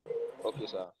 Okay,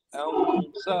 sir.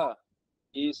 Sir,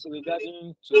 it's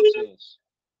regarding two things.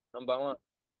 Number one,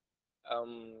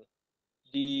 um,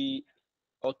 the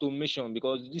automation,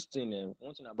 because this thing,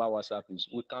 one thing about WhatsApp is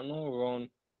we cannot run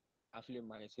affiliate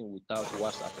marketing without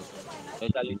WhatsApp automation,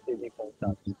 especially saving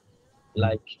contacts.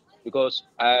 Like, because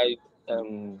I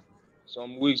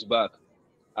some weeks back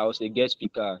I was a guest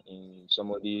speaker in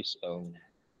somebody's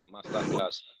master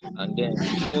class, and then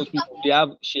most people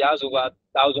she has over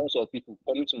thousands of people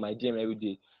coming to my DM every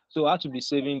day. So I had to be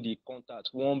saving the contacts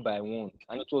one by one,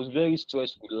 and it was very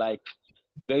stressful, like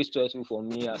very stressful for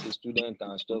me as a student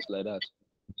and stuff like that.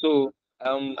 So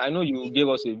I know you gave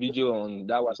us a video on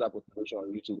that WhatsApp automation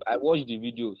on YouTube. I watched the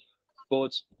video,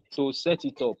 but to set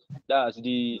it up, that's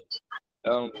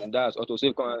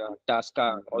autosave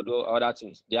Tasker and other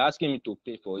things. They're asking me to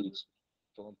pay for it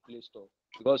from Play Store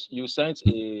because you sent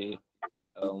a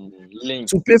link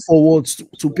To pay for what?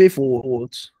 To pay for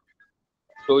what?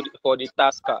 for the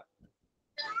Tasker.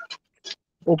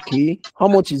 Okay. How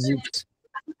much is it?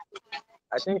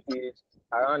 I think it's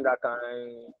around that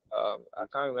kind. I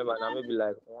can't remember now. Maybe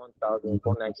like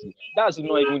 1,490. That's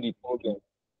not even the problem.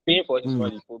 Paying for it is Hmm.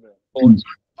 not the problem.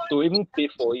 But to even pay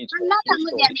for it from Play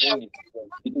Store is even the problem.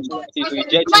 It is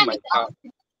rejecting my card.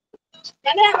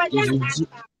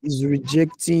 Is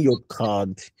rejecting your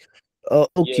card.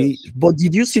 Okay, Yes. but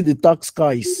did you see the tax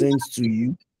car is sent to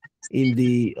you in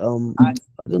the I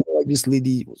I don't know why this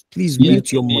lady. Please Yes,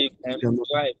 mute your in mic. the If you're not-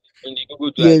 drive, in the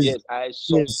Google Drive. Yes, Yes, I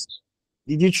saw yes. it,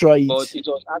 Did you try but it? it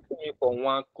was asking me for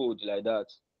one code like that.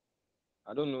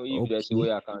 I don't know if there's a Okay.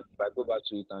 way I can, if I go back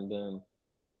to it and then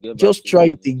get back Just to try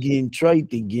it. it again. Try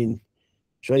it again.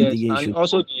 Try it Yes, again. It and should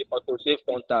also the autosave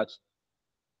contact.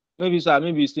 Maybe sir,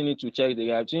 maybe you still need to check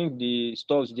the. I think the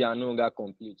stores they are no longer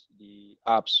complete. The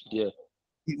apps there are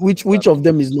no longer which of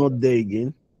them is complete. not there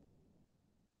again?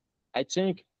 I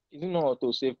think is it not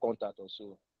autosave contact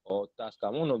also or Tasker?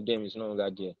 One of them is no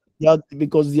longer there. Yeah,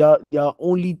 because there are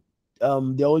only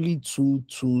two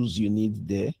tools you need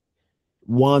there.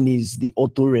 One is the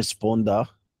autoresponder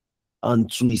and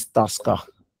two is Tasker.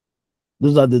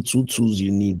 Those are the two tools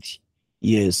you need.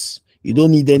 Yes, you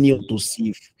don't need any Okay.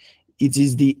 autosave. It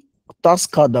is the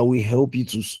tasker that will help you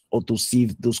to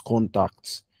autosave those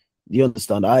contacts. Do you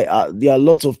understand? There are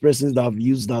lots of persons that have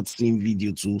used that same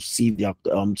video to save their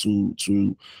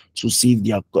to save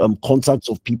their contacts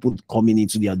of people coming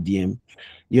into their DM.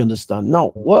 You understand? Now,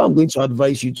 what I'm going to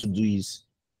advise you to do is,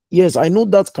 yes, I know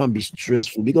that can be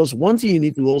stressful because one thing you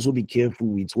need to also be careful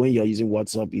with when you're using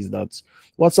WhatsApp is that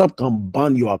WhatsApp can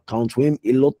ban your account when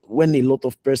a lot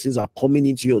of persons are coming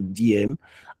into your DM,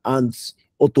 and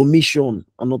an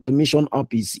automation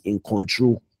app is in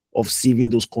control of saving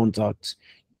those contacts.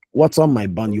 WhatsApp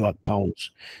might ban your account.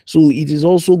 So it is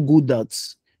also good that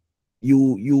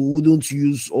you wouldn't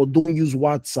use or don't use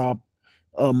WhatsApp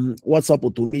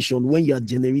automation when you are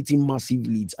generating massive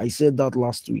leads. I said that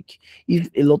last week. If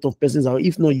a lot of persons are,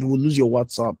 if not, you will lose your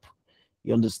WhatsApp.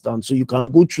 You understand? So you can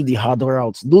go through the hard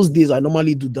routes. Those days I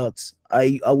normally do that.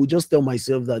 I will just tell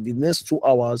myself that the next 2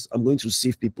 hours I'm going to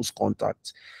save people's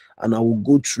contacts and I will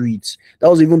go through it. That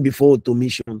was even before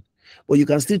automation. But you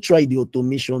can still try the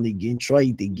automation again, try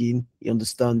it again. You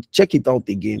understand? Check it out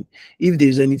again. If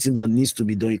there's anything that needs to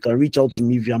be done, you can reach out to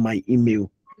me via my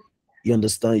email. You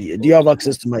understand? Do you have Okay.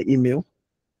 access to my email?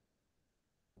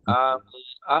 Um.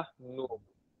 No.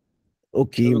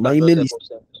 Okay, Maybe we my can just email help is, us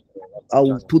send it to the I WhatsApp will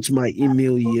channel. put my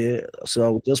email here. So I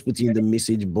will just put it in the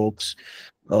message box.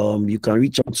 You can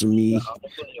reach out to Yeah, me, I'm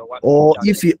also in your WhatsApp or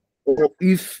channel.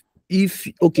 if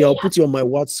okay, I'll put it on my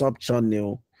WhatsApp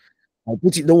channel. I'll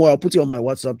put it. Don't worry, I'll put it on my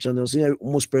WhatsApp channel. So yeah,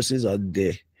 most persons are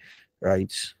there,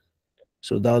 right?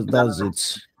 So that's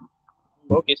it.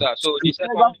 Okay, sir. So the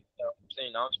second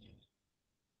thing now,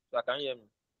 so can you hear me?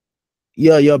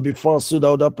 Yeah, yeah. Before so that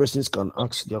other persons can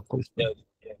ask their question. Yes,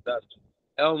 yes, that's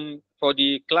true. For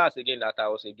the class again that I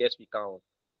was a guest speaker on,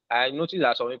 I noticed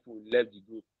that some people left the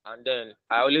group, and then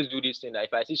I always do this thing that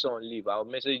if I see someone leave, I'll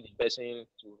message the person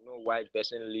to know why the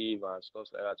person leave and stuff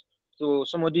like that. So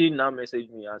somebody now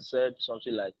messaged me and said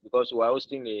something like, because we're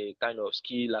hosting a kind of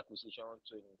skill acquisition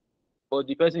training, but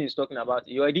the person is talking about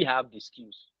you already have the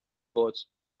skills, but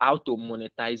how to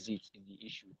monetize it is the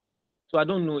issue. So I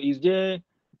don't know, is there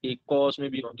a course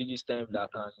maybe on this time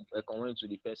that can recommend to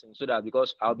the person so that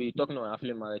because I'll be talking on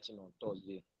affiliate marketing on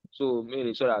Thursday. So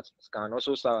maybe so that it can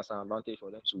also serve as an advantage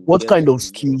for them to What get kind of the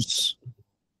knowledge. skills?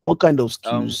 What kind of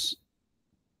Um skills?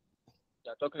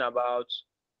 they're talking about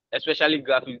especially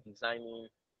graphic designing,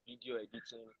 video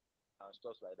editing, and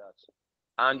stuff like that.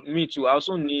 And me too, I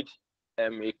also need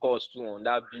a course too on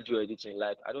that video editing.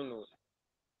 Like I don't know,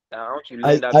 I want to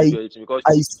I learn that I video editing because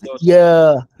it's just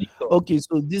yeah. TikTok. Okay,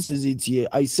 so this is it here.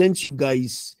 I sent you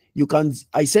guys. You can.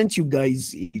 I sent you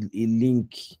guys a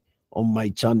link on my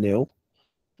channel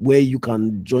where you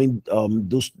can join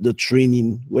those the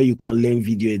training where you can learn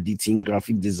video editing,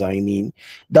 graphic designing.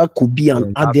 That could be an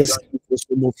Yeah, I've added done skill for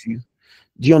some of you.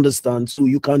 Do you understand? So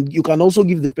you can also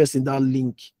give the person that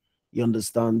link. You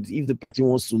understand? If the person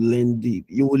wants to learn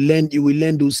you will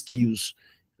learn those skills.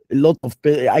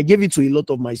 I gave it to a lot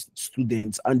of my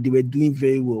students and they were doing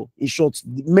very well. In short,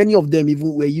 many of them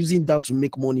even were using that to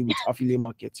make money with affiliate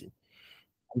marketing.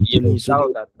 I'm yeah, telling you.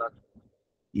 So that was that.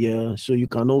 yeah, so you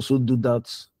can also do that.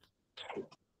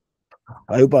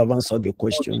 I hope I've answered your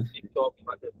question. TikTok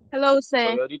market. Hello, So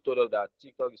sir. you already told us that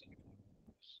TikTok is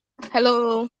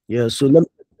Hello. Yeah, so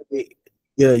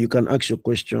yeah, you can ask your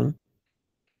question.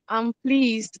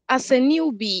 Please, as a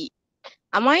newbie,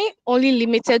 am I only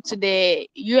limited to the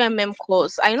UMM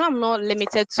course? I know I'm not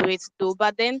limited to it though,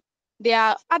 but then there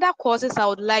are other courses I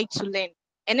would like to learn.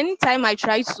 And anytime I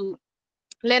try to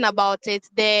learn about it,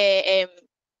 the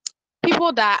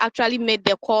people that actually made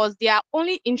the course, they are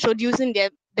only introducing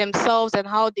themselves and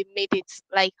how they made it,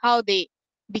 like how they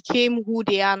became who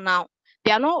they are now.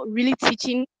 They are not really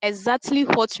teaching exactly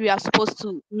what we are supposed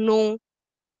to know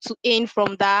to earn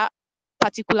from that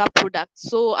particular product.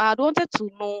 So I wanted to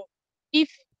know if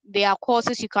there are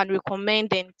courses you can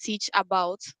recommend and teach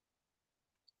about.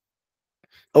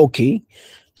 Okay.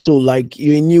 So like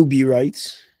you're a newbie,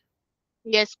 right?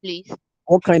 Yes, please.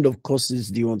 What kind of courses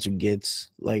do you want to get?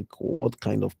 Like what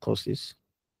kind of courses?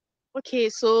 Okay,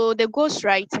 so the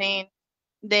ghostwriting,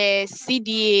 the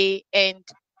CDA, and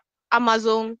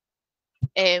Amazon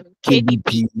KDP.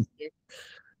 KDP. Yes,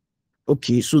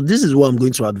 Okay, so this is what I'm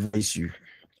going to advise you.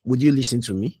 Would you listen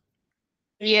to me?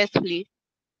 yes, please.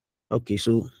 Okay,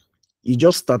 so you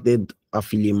just started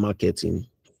affiliate marketing.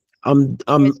 I'm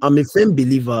I'm Yes, I'm a firm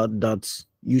believer that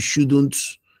you shouldn't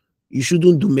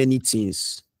do many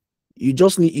things. You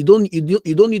don't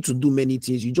need to do many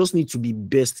things. You just need to be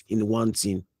best in one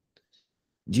thing.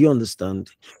 Do you understand?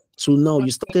 So now you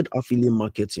okay. started affiliate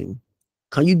marketing.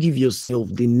 Can you give yourself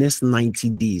the next 90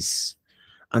 days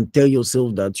and tell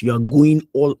yourself that you are going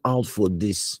all out for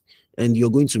this and you're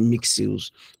going to make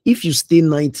sales? If you stay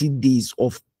 90 days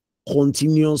of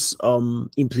continuous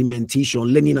implementation,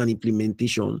 learning and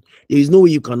implementation, there is no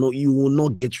way you will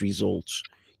not get results.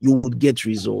 You would get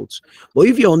results. But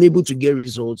if you're unable to get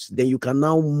results, then you can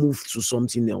now move to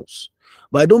something else.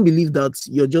 But I don't believe that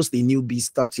you're just a newbie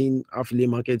starting affiliate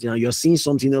marketing and you're seeing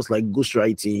something else like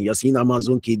ghostwriting, you're seeing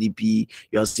Amazon KDP,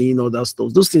 you're seeing other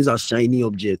stuff. Those things are shiny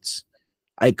objects.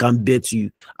 I can bet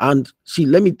you. And see,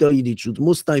 let me tell you the truth.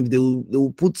 Most times they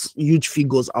will put huge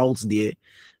figures out there,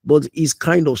 but it's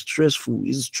kind of stressful.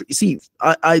 See,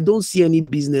 I don't see any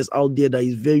business out there that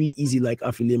is very easy like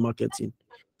affiliate marketing.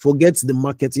 Forget the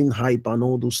marketing hype and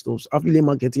all those stuff. Affiliate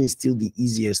marketing is still the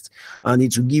easiest, and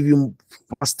it will give you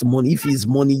fast money. If it's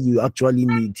money you actually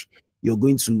need, you're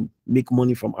going to make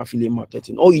money from affiliate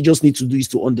marketing. All you just need to do is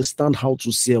to understand how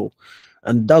to sell,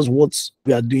 and that's what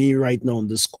we are doing right now on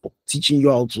the call, teaching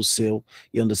you how to sell.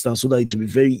 You understand? So that it will be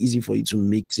very easy for you to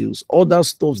make sales. All that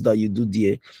stuff that you do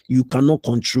there, you cannot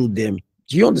control them.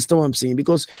 Do you understand what I'm saying?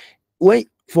 Because when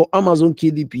for Amazon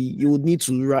KDP, you would need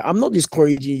to write. I'm not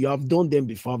discouraging you. I've done them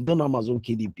before. I've done Amazon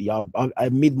KDP. I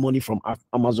made money from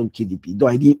Amazon KDP. Though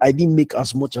I didn't make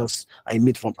as much as I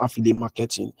made from affiliate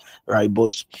marketing, right?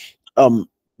 Um,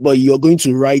 but you're going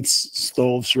to write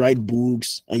stuffs, write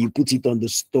books, and you put it on the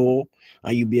store,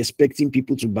 and you'll be expecting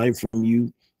people to buy from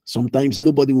you. Sometimes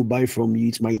nobody will buy from you.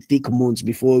 It might take months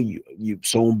before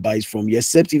someone buys from you,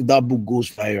 except if that book goes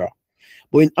viral.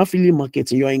 But in affiliate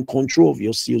marketing, you are in control of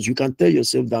your sales. You can tell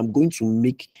yourself that I'm going to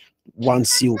make one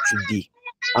sale today.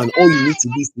 And all you need to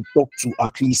do is to talk to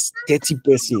at least 30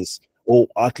 persons or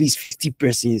at least 50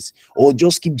 persons, or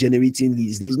just keep generating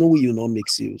leads. There's no way you'll not make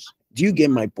sales. Do you get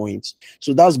my point?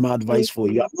 So that's my advice for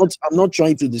you. I'm not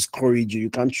trying to discourage you. You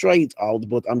can try it out,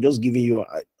 but I'm just giving you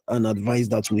an advice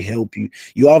that will help you.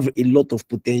 You have a lot of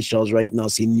potentials right now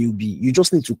as a newbie. You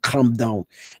just need to calm down.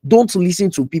 Don't listen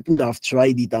to people that have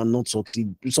tried it and not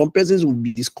succeed. Some persons will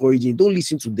be discouraging. Don't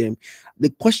listen to them. The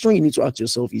question you need to ask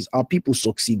yourself is, are people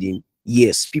succeeding?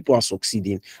 Yes, people are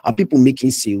succeeding. Are people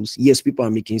making sales? Yes, people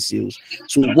are making sales.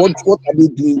 So what are they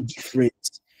doing different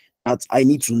that I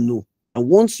need to know? And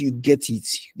once you get it,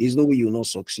 there's no way you'll not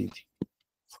succeed.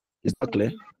 Is that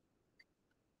clear?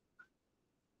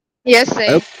 Yes,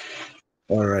 sir.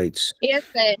 All right. Yes,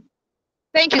 sir.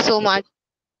 Thank you so much.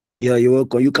 Yeah, you're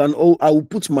welcome. You can. Oh, I will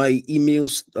put my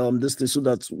emails this thing so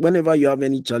that whenever you have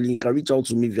any challenge, you can reach out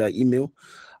to me via email.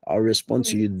 I'll respond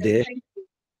to you there.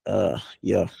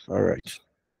 Yeah. All right.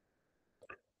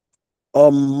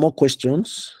 More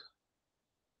questions.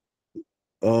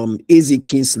 Easy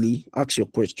Kingsley, ask your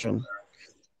question.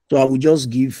 So I will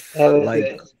just give Hello,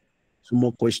 like sir. two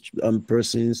more question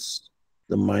persons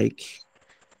the mic.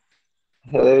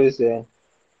 Hello, sir.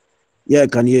 Yeah, I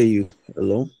can hear you.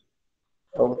 Hello.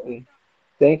 Okay.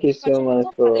 Thank you so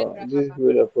much for this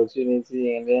good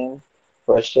opportunity and then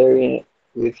for sharing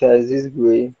with us this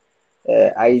great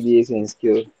ideas and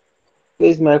skills.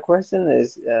 Please, my question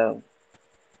is, I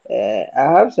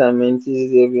have some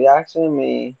mentees, they've been asking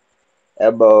me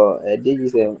about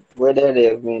digital, whether they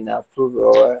have been approved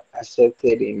or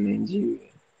accepted in Nigeria.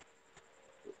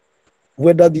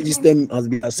 Whether the system has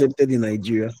been accepted in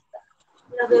Nigeria.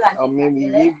 Or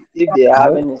maybe if they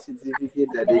have Well, any certificate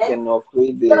that they can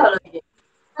operate there.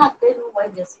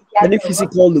 any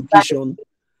physical location.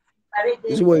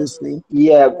 Is it what you're saying?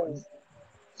 Yeah,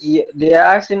 yeah, they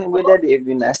are asking whether they've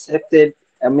been accepted.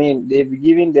 I mean, they've been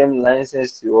giving them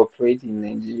license to operate in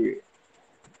Nigeria.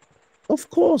 Of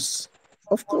course.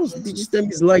 Of course. Digistem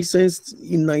is licensed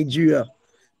in Nigeria.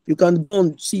 You can go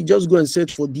on see, just go and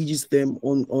search for Digistem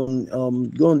on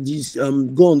go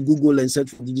on Google and search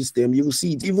for Digistem. You will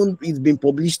see it. Even it's been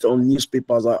published on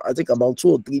newspapers. I think about 2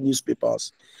 or 3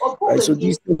 newspapers. Right. So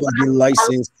this thing has been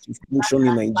licensed to function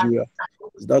in Nigeria.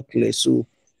 Is that clear? So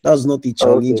that's not a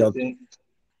challenge Okay, at.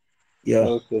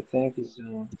 Yeah, thank you so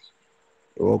much.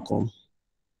 you're welcome.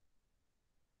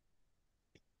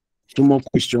 2 more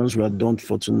questions. We are done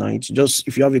for tonight. Just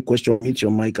if you have a question, hit your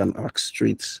mic and ask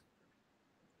straight.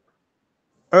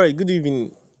 All right, good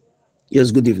evening.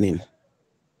 Yes, good evening.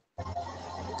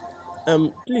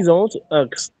 Please, I want to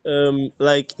ask,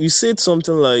 like you said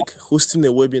something like hosting a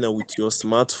webinar with your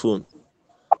smartphone.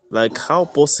 Like how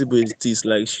possible it is,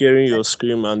 like sharing your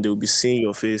screen and they'll be seeing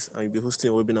your face and you'll be hosting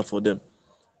a webinar for them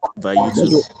via That's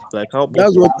YouTube. what Like how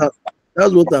that's possible? what I,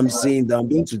 that's what I'm saying. That I'm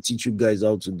going to teach you guys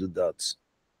how to do that.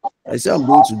 I said I'm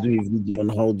going to do a video on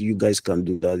how you guys can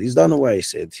do that. Is that not what I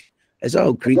said? I said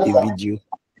I'll create a video.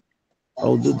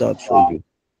 I'll do that for you.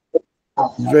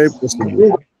 It's very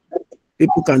possible.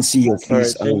 People can see your All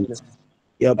face, right, thank and you.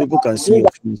 yeah, people can see your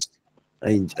face,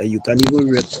 and you can even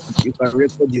you can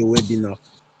record your webinar.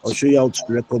 I'll show you how to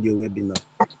record your webinar.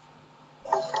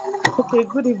 Okay,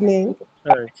 good evening.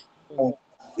 All right.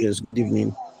 Yes, good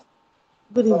evening.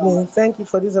 Good evening. Thank you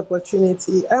for this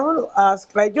opportunity. I want to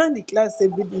ask, I joined the class a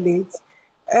bit late.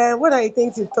 What are you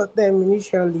think you taught them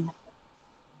initially?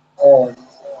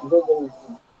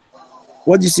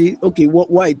 What do you see? Okay,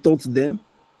 what I taught them?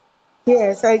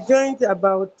 Yes, I joined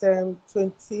about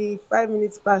 25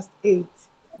 minutes past 8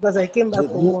 because I came back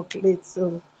from Don't, work late.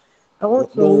 So I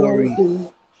want to don't know worry.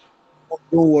 the.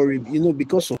 Don't worry,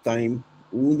 because of time,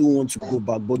 we wouldn't want to go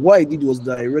back. But what I did was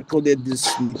that I recorded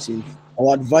this meeting.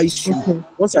 I'll advise you Mhm.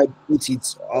 once I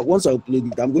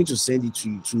upload it, I'm going to send it to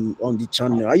you to on the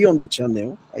channel. Are you on the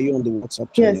channel? Are you on the WhatsApp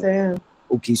Yes, channel? I am.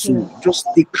 Okay, so Yeah. just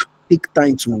take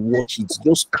time to watch it.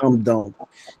 Just calm down.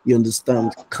 You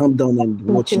understand? Calm down and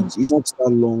watch Okay. it. It's not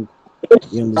that long.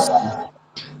 You understand?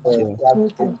 Yeah,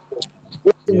 Okay.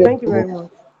 yeah. Thank you very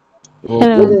much. You're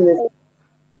welcome. Hello.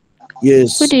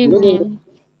 Yes, Good evening.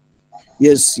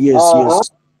 yes.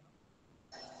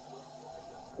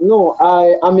 No,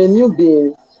 I am a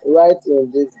newbie right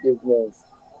in this business.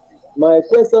 My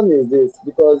question is this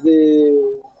because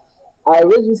I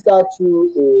registered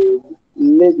through a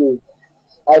lady.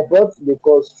 I bought the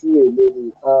course through a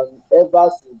lady, and ever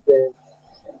since then,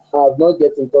 I have not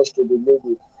get in touch with the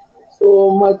lady. So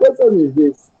my question is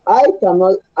this: How can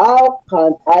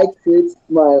I create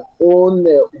my own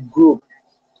group?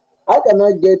 How can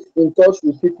I get in touch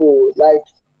with people like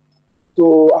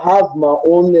to have my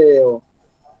own group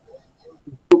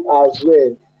as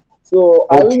well? So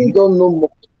I really Okay, don't know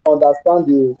much, understand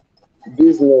the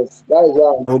business. That is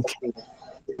why I'm okay. asking.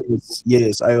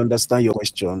 Yes, I understand your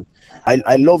question.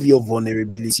 I love your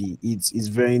vulnerability. It's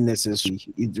very necessary.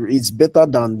 It's better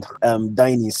than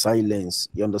dying in silence.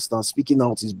 You understand? Speaking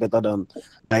out is better than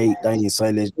dying in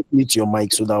silence. Just mute your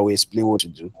mic so that we explain what to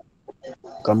do.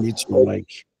 You can mute your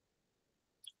mic.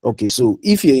 Okay, so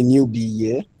if you're a newbie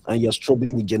here and you're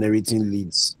struggling with generating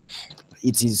leads,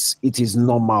 it is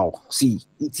normal. See,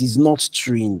 it is not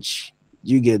strange.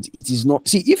 You get it is not.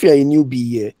 See, if you're a newbie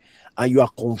here and you are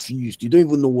confused, you don't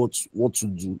even know what to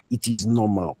do, it is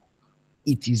normal.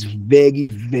 It is very,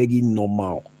 very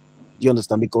normal. Do you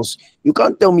understand? Because you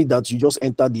can't tell me that you just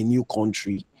entered a new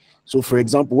country. So for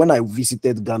example, when I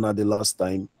visited Ghana the last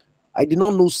time, I did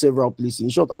not know several places. In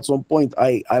short, at some point,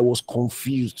 I was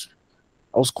confused.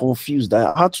 I was confused.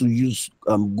 I had to use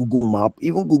Google Map.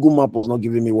 Even Google Map was not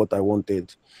giving me what I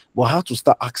wanted, but I had to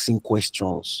start asking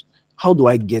questions. How do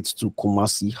I get to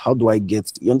Kumasi? How do I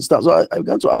get? You understand? So I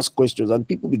began to ask questions, and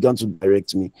people began to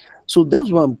direct me. So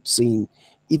that's what I'm saying.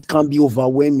 It can be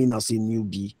overwhelming as a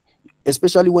newbie,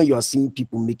 especially when you are seeing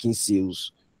people making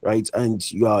sales, right? And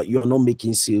you are not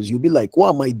making sales. You'll be like,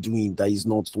 what am I doing that is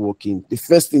not working? The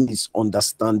first thing is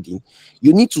understanding.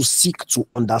 You need to seek to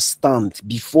understand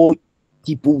before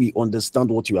people will understand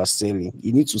what you are selling.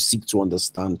 You need to seek to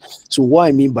understand. So what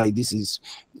I mean by this is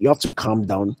you have to calm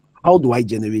down. How do I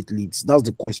generate leads? That's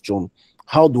the question.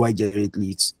 How do I generate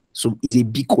leads? So it's a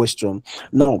big question.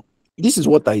 Now, this is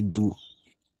what I do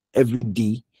every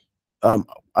day, um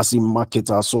as a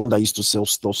marketer, someone that used to sell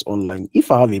stuffs online.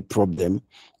 If I have a problem,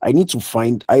 I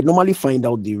normally find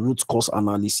out the root cause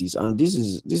analysis. And this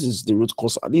is the root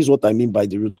cause. This is what I mean by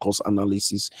the root cause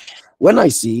analysis. When I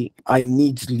say I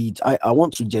need lead, I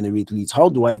want to generate leads. How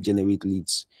do I generate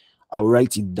leads? I'll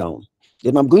write it down.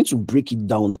 Then I'm going to break it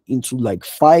down into like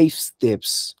 5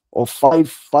 steps or five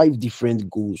different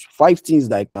goals, 5 things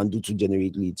that I can do to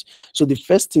generate leads. So the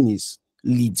first thing is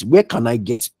leads. Where can I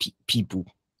get people?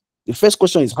 The first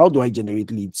question is, how do I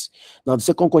generate leads? Now the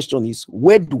second question is,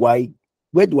 where do I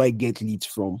get leads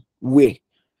from? Where?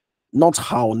 Not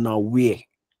how. Now where?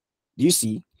 Do you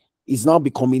see? It's now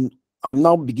becoming, I'm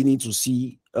now beginning to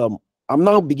see, I'm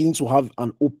now beginning to have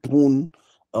an open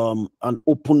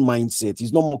mindset.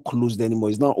 It's not more closed anymore.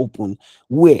 It's now open.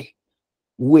 Where?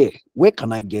 Where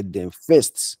can I get them?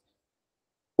 First,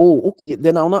 oh, okay.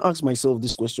 Then I'll now ask myself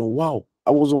this question. Wow,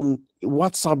 I was on a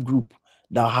WhatsApp group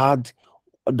that had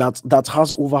that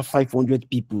has over 500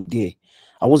 people there.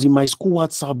 I was in my school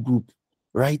WhatsApp group,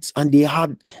 right? And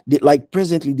like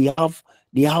presently they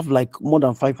have like more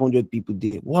than 500 people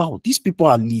there. Wow, these people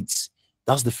are leads.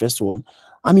 That's the first one.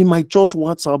 I'm in my church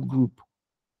WhatsApp group,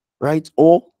 right?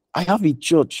 Or I have a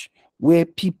church where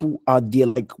people are there.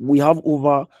 Like we have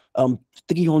over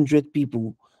 300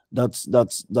 people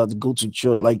that go to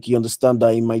church. Like you understand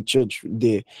that in my church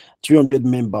there, 300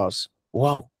 members.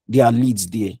 Wow, there are leads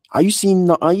there. Are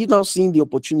you now seeing the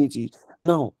opportunity?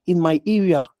 Now in my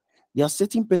area, there are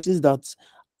certain persons that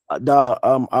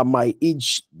are my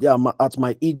age, at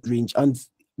my age range, and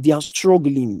they are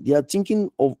struggling. They are thinking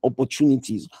of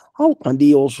opportunities. How can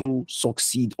they also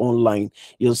succeed online?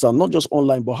 You understand? Not just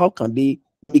online, but how can they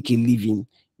make a living?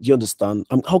 Do you understand?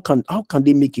 And how can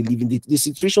they make a living? The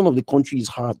situation of the country is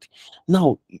hard.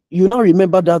 Now you now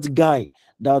remember that guy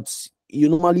that you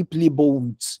normally play ball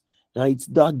with, right?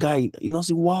 That guy, you know,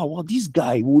 say, wow, this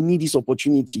guy will need this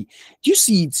opportunity. Do you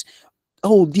see it?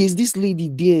 Oh, there's this lady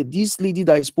there, this lady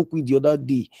that I spoke with the other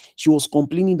day. She was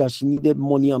complaining that she needed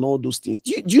money and all those things.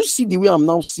 Do you see the way I'm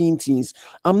now seeing things?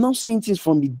 I'm now seeing things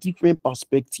from a different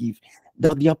perspective.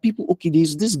 That there are people, okay,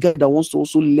 there's this guy that wants to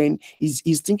also learn, is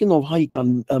thinking of how he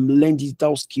can learn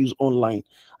digital skills online.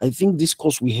 I think this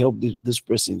course will help this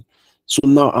person. So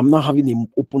now I'm not having an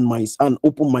open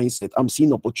mindset. I'm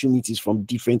seeing opportunities from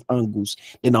different angles.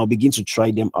 Then I'll begin to try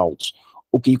them out.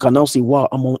 Okay, you can now say, wow,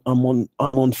 I'm on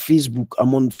Facebook.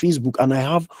 I'm on Facebook and I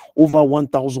have over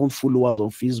 1,000 followers on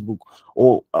Facebook,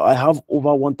 or I have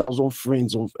over 1,000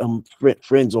 friends on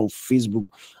friends on Facebook.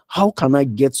 How can I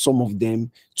get some of them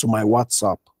to my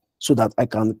WhatsApp so that I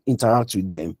can interact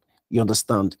with them? You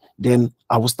understand? Then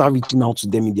I will start reaching out to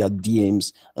them in their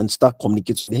DMs and start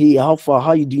communicating. Hey, how far?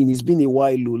 How you doing? It's been a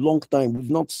while, oh, long time. We've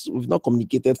not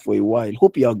communicated for a while.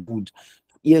 Hope you are good.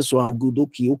 Yes, so I'm good.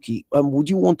 Okay, okay. Would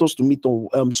you want us to meet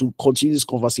on to continue this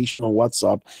conversation on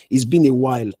WhatsApp? It's been a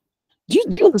while. Do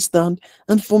you understand?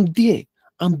 And from there,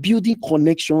 I'm building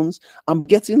connections. I'm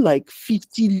getting like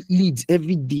 50 leads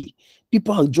every day.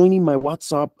 People are joining my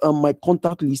WhatsApp, my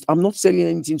contact list. I'm not selling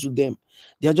anything to them.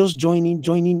 They are just joining.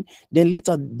 Then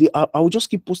later, I will just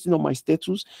keep posting on my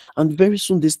status. And very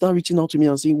soon, they start reaching out to me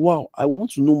and saying, wow, I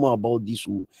want to know more about this.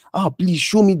 Oh. Please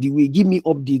show me the way. Give me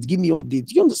updates. Give me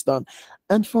updates. You understand?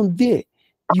 And from there,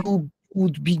 you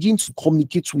would begin to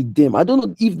communicate with them. I don't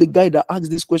know if the guy that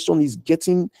asked this question is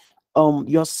getting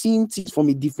you're seeing things from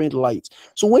a different light.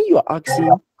 So when you're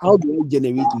asking how do I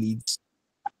generate leads,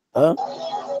 I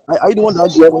don't want to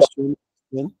ask the Yes, question.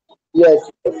 Then yes.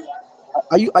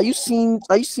 are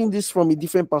you seeing this from a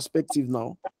different perspective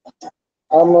now?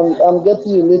 I'm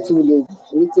getting you little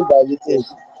by little.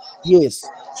 Yes. Yes.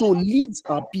 So leads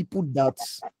are people that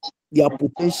they are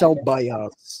potential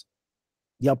buyers.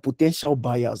 They are potential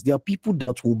buyers. They are people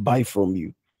that will buy from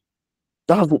you.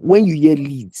 When you hear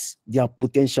leads, they are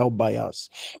potential buyers.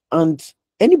 And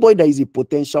Anybody that is a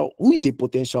potential, who is a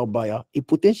potential buyer? A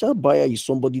potential buyer is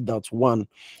somebody that, one,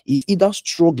 is either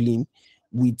struggling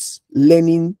with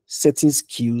learning certain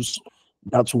skills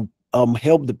that will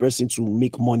help the person to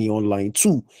make money online.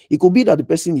 Two, it could be that the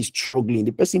person is struggling,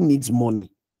 the person needs money,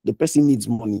 the person needs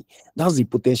money. That's the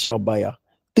potential buyer.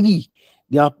 Three,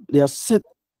 they are set.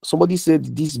 Somebody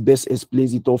said this best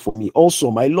explains it all for me.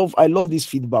 Awesome. I love this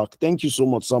feedback. Thank you so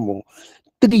much, Samuel.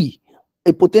 Three,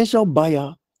 a potential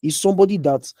buyer is somebody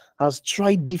that has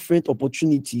tried different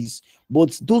opportunities,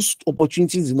 but those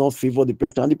opportunities do not favor the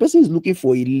person. And the person is looking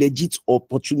for a legit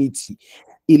opportunity,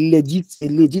 a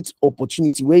legit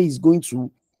opportunity where he's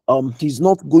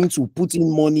not going to put in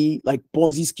money like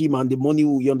Ponzi scheme, and the money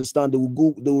will, you understand, they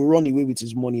will run away with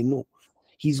his money. No,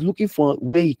 he's looking for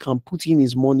where he can put in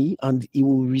his money and he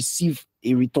will receive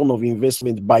a return of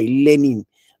investment by learning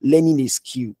a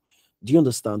skill. Do you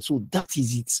understand? So that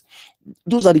is it.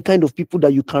 Those are the kind of people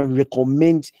that you can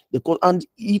recommend the course, and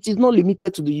it is not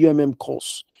limited to the UMM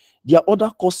course. There are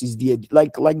other courses there,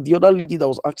 like the other lady that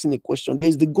was asking a question.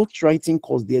 There's the ghostwriting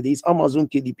course there. There's Amazon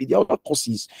KDP. There are other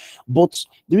courses, but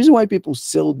the reason why people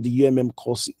sell the UMM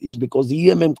course is because the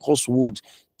UMM course would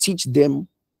teach them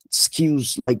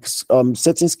skills like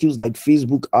certain skills like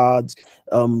Facebook ads,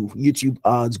 YouTube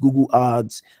ads, Google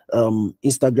ads,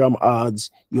 Instagram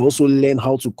ads. You also learn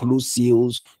how to close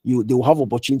sales. They will have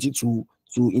opportunity to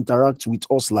interact with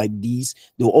us like this.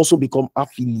 They'll also become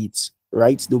affiliates,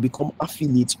 right? They'll become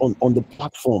affiliates on the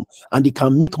platform, and they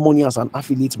can make money as an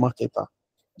affiliate marketer.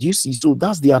 Do you see? So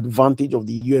that's the advantage of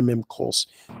the UMM course,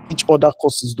 which other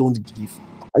courses don't give.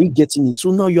 Are you getting it?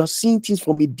 So now you are seeing things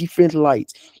from a different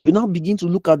light. You now begin to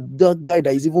look at that guy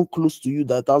that is even close to you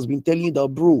that has been telling you that,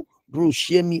 bro,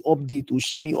 share me update or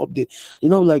share me update.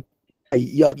 Like,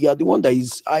 you're the one that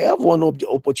is. I have one of the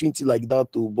opportunity like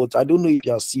that too, but I don't know if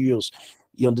you are serious.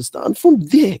 You understand? From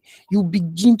there, you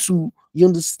begin to, you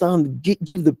understand, give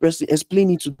the person, explain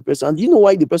it to the person. And you know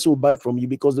why the person will buy from you?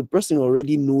 Because the person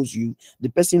already knows you, the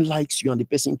person likes you, and the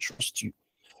person trusts you.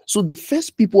 So the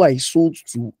first people I sold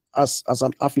to as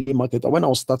an affiliate marketer when I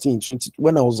was starting in 20,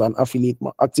 when I was an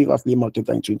active affiliate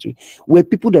marketer in 20, were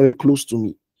people that were close to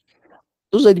me.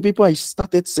 Those are the people I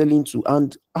started selling to,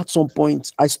 and at some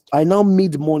point I now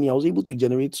made money. I was able to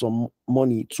generate some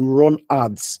money to run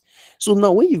ads. So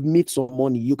now when you've made some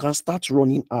money, you can start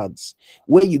running ads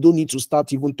where you don't need to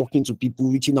start even talking to people,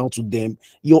 reaching out to them.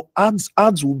 Your ads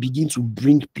will begin to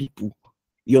bring people.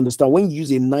 You understand? When you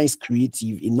use a nice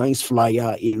creative, a nice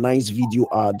flyer, a nice video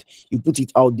ad, you put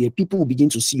it out there, people will begin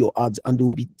to see your ads,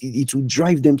 and it will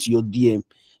drive them to your DM.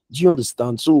 Do you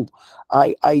understand? So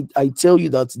I tell you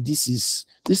that this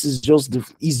is just the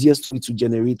easiest way to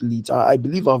generate leads. I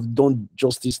believe I've done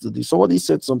justice to this. Somebody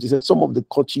said something, said some of the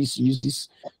coaches use this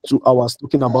 2 hours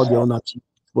talking about their own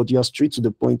achievements, but you are straight to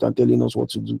the point and telling us what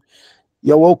to do.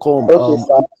 You're welcome. Okay,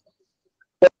 sir.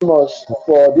 Much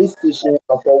for this teaching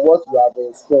and for what you have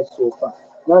expressed so far.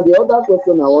 Now, the other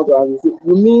question I want to ask is,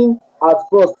 you mean at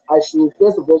first I should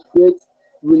first of all create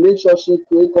relationship,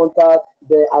 create contact,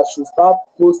 then I should start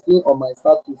posting on my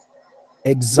status?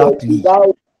 Then is Exactly.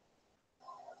 that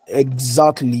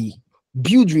Exactly.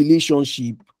 Build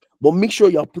relationship, but make sure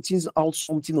you are putting out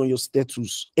something on your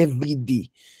status every day.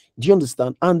 Do you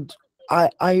understand? And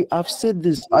I have said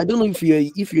this. I don't know if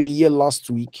you're here last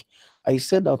week. I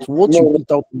said that what you no?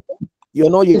 put out,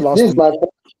 you're not here This last is week. my this is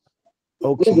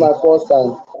Okay. my first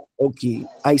time. Okay,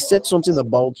 I said something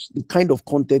about the kind of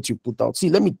content you put out. See,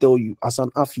 let me tell you, as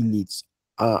an affiliate,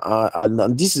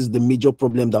 and this is the major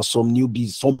problem that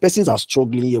some persons are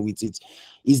struggling here with it,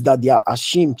 is that they are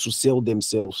ashamed to sell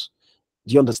themselves.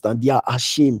 Do you understand? They are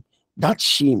ashamed. That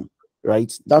shame,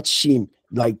 right? That shame,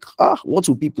 like, what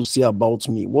will people say about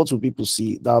me? What will people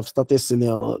say that I've started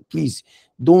selling? Please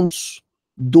don't,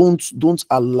 don't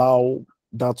allow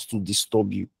that to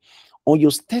disturb you on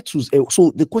your status.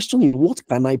 So the question is, what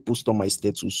can I post on my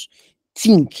status?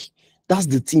 Think. That's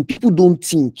the thing. People don't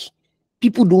think.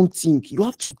 People don't think. You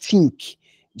have to think.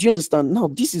 Do you understand? Now,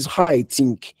 this is how I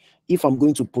think. If I'm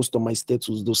going to post on my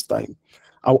status this time,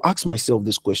 I'll ask myself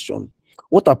this question: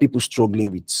 what are people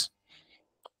struggling with?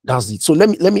 That's it. So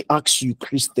let me ask you,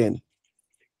 Christian.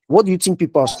 What do you think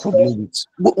people are struggling with?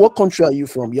 What country are you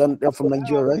from? You're from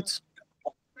Nigeria, right?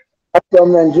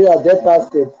 From Nigeria, Delta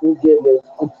State, who gave it?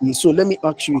 Okay, so let me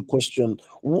ask you a question.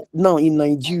 Now, in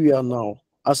Nigeria, now,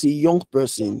 as a young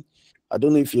person, I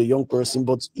don't know if you're a young person,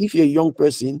 but if you're a young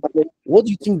person, what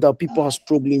do you think that people are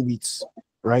struggling with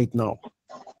right now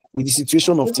with the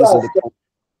situation of People things in are the country?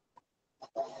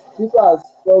 people are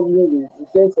struggling with in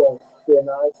terms of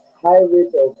finance, high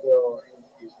rate of fuel,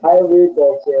 high rate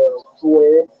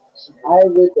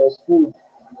of food,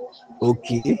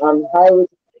 Okay. and high rate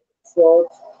of fraud.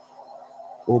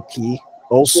 Okay. So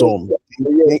Awesome.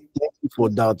 yes, Thank you for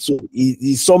that. So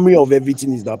the summary of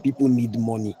everything is that people need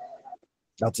money.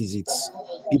 That is it.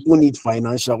 People need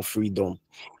financial freedom.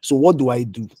 So what do I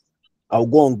do? I'll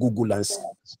go on Google and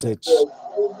search.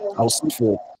 I'll search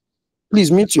for.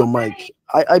 Please mute your mic.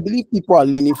 I believe people are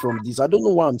learning from this. I don't know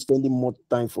why I'm spending more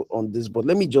time for on this, but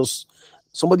let me just.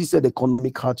 Somebody said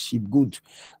economic hardship. Good.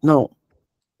 Now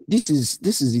this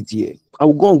is it here. I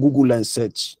will go on Google and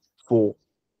search for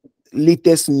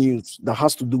latest news that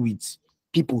has to do with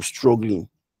people struggling.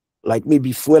 Like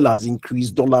maybe fuel has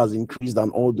increased, dollar has increased,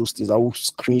 and all those things. I will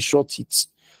screenshot it.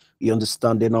 You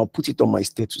understand? Then I'll put it on my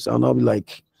status, and I'll be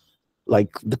like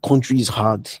the country is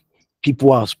hard.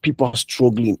 People are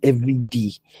struggling every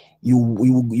day. You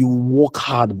work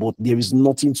hard, but there is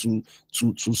nothing to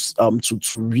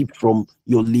reap from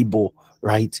your labor,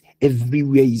 right?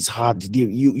 Everywhere is hard.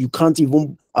 You can't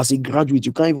even, as a graduate,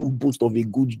 you can't even boast of a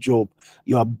good job.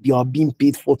 You are being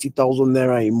paid 40,000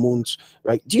 naira a month,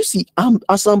 right? Do you see?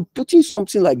 As I'm putting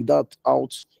something like that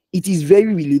out, it is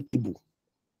very relatable.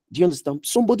 Do you understand?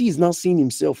 Somebody is now seeing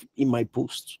himself in my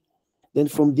post. Then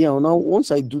from there, now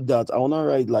once I do that, I will now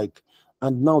write like,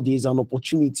 and now there's an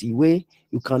opportunity where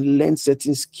you can learn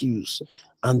certain skills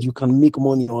and you can make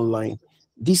money online.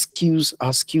 These skills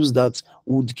are skills that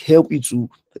would help you to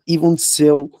even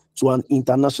sell to an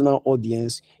international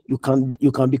audience. You can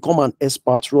become an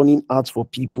expert running ads for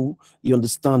people. You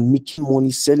understand, making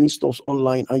money, selling stuff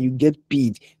online, and you get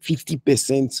paid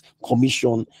 50%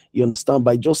 commission. You understand,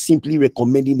 by just simply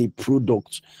recommending a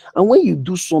product. And when you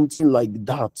do something like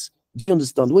that, do you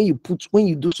understand? When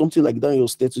you do something like that in your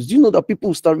status, do you know that people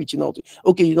will start reaching out?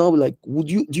 Okay, you know, like,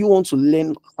 do you want to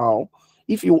learn how?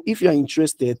 If you're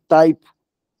interested, type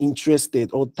interested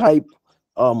or type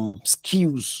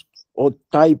skills or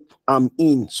type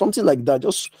in something like that.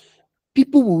 Just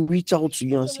people will reach out to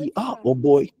you and say, oh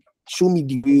boy, show me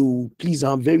the way. Oh, please,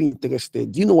 I'm very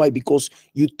interested. Do you know why? Because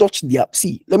you touch the app.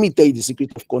 See, let me tell you the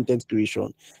secret of content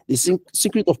creation. The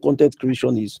secret of content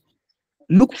creation is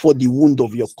look for the wound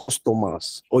of your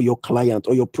customers or your client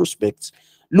or your prospects.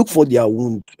 Look for their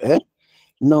wound.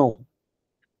 Now,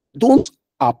 don't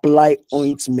apply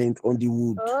ointment on the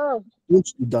wound. Oh. Don't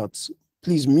do that.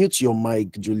 Please mute your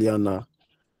mic, Juliana.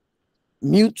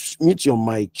 Mute your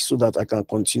mic so that I can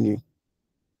continue.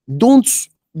 Don't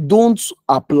don't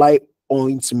apply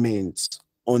ointment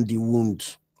on the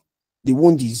wound. The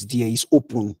wound is there, it's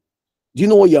open. Do you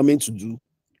know what you're meant to do?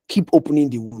 Keep opening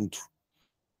the wound.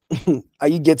 Are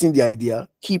you getting the idea?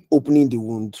 Keep opening the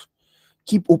wound.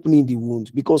 Keep opening the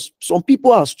wound, because some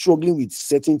people are struggling with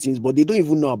certain things, but they don't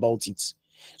even know about it.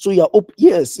 So you're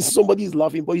yes, somebody is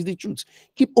laughing, but it's the truth.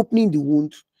 Keep opening the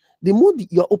wound. The more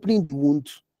you're opening the wound,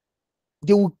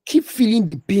 they will keep feeling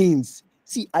the pains.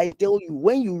 See, I tell you,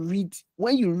 when you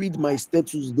read my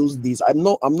status those days, I'm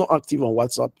not active on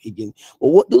WhatsApp again.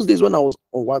 But those days when I was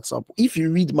on WhatsApp, if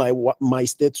you read my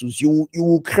status, you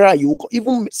will cry.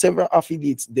 Even several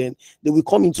affiliates, then they will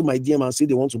come into my DM and say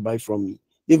they want to buy from me.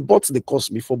 They've bought the course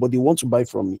before, but they want to buy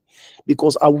from me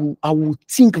because I will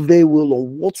think very well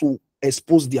on what to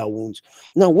expose their wounds.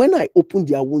 Now, when I open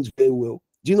their wounds very well,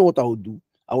 do you know what I will do?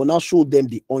 I will now show them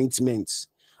the ointments.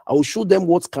 I will show them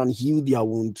what can heal their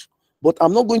wound, but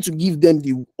I'm not going to give them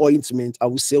the ointment. I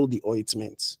will sell the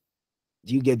ointment.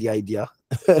 Do you get the idea?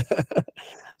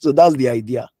 So that's the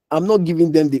idea. I'm not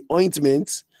giving them the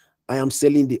ointment. I am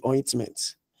selling the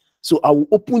ointment. So I will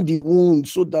open the wound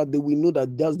so that they will know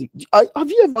that that's the.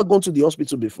 Have you ever gone to the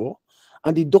hospital before?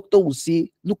 And the doctor will say,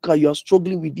 look, you are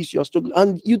struggling with this, you are struggling,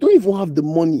 and you don't even have the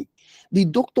money. The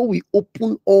doctor will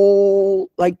open all,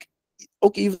 like,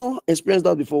 okay, you've not experienced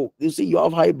that before. They say you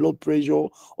have high blood pressure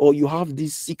or you have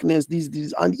this sickness,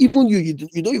 this, and even you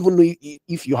don't even know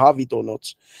if you have it or not.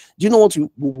 Do you know what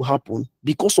will happen?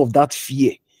 Because of that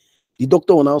fear, the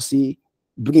doctor will now say,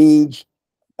 bring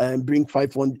bring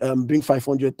 500,000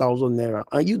 naira,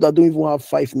 and you that don't even have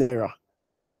 5 naira,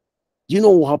 you know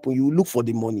what happen? You will look for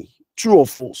the money. True or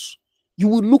false? You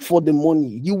will look for the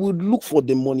money. You will look for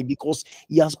the money because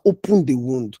he has opened the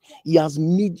wound. He has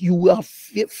made you have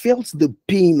felt the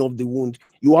pain of the wound.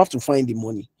 You have to find the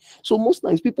money. So most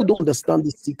times people don't understand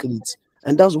the secrets,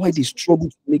 and that's why they struggle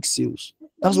to make sales.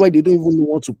 That's why they don't even know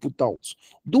what to put out.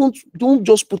 Don't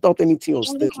just put out anything on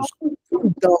status.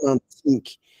 Sit down and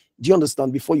think. Do you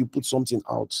understand? Before you put something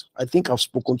out. I think I've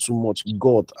spoken too much.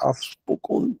 God, I've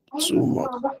spoken too much.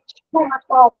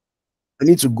 I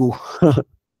need to go.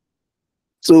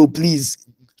 So please,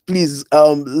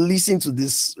 listen to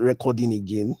this recording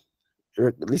again.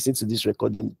 Listen to this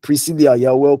recording. Priscilla,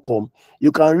 you're welcome.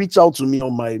 You can reach out to me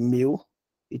on my mail.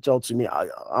 reach out to me.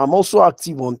 I'm also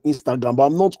active on Instagram, but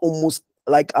I'm not almost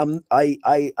like I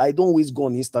don't always go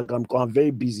on Instagram because I'm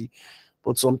very busy.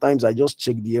 But sometimes I just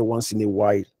check the air once in a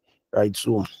while, right?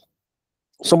 So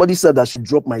somebody said I should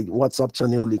drop my WhatsApp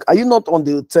channel link. Are you not on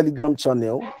the Telegram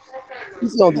channel?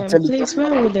 If you're on the Telegram, Please,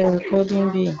 where would the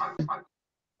recording be?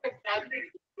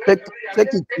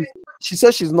 check it. She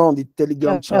says she's not on the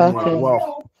Telegram channel. Okay.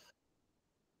 Wow.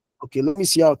 Okay, let me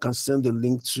see how I can send the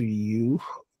link to you.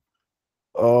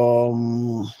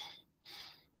 Um.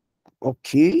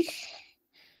 Okay.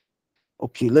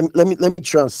 Okay. Let me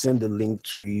try and send the link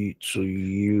to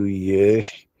you. Yeah.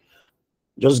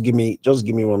 Just give me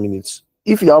 1 minute.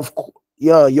 If you have,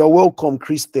 yeah, you're welcome,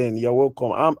 Kristen. You're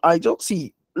welcome. I just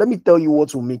see. Let me tell you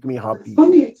what will make me happy.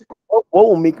 What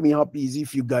will make me happy is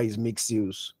if you guys make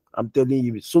sales. I'm telling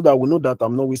you, so that we know that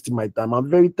I'm not wasting my time. I'm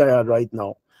very tired right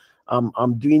now. I'm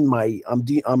running my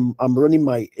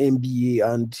MBA,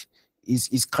 and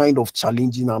it's kind of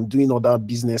challenging. I'm doing other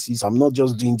businesses. I'm not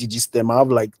just doing DigiStem. I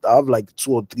have like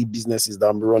 2 or 3 businesses that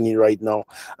I'm running right now,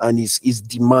 and it's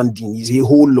demanding. It's a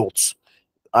whole lot.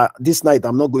 This night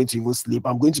I'm not going to even sleep.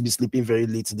 I'm going to be sleeping very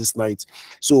late this night.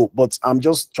 So, but I'm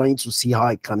just trying to see how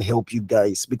I can help you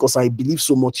guys, because I believe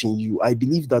so much in you. I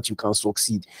believe that you can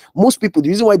succeed. Most people, the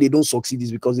reason why they don't succeed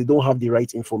is because they don't have the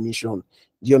right information.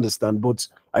 Do you understand? But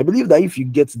I believe that if you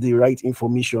get the right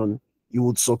information, you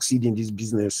would succeed in this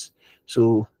business.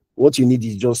 So what you need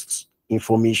is just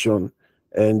information,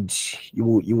 and you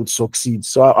would succeed.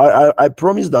 So I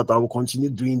promise that I will continue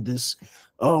doing this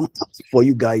for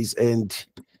you guys, and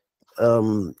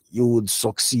you would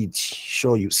succeed.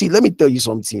 Sure, you see, let me tell you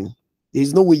something. There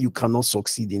is no way you cannot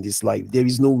succeed in this life. There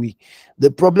is no way.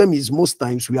 The problem is most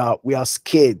times we are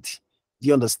scared. Do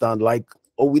you understand? Like,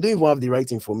 or we don't even have the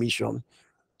right information.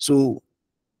 So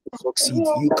succeed.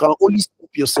 You can only stop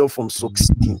yourself from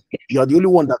succeeding. You are the only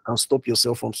one that can stop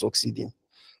yourself from succeeding.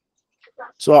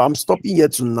 So I'm stopping here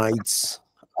tonight.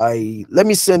 I Let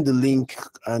me send the link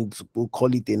and we'll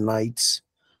call it a night.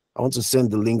 I want to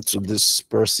send the link to this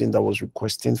person that was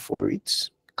requesting for it.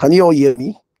 Can you all hear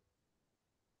me?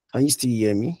 Can you still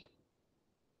hear me?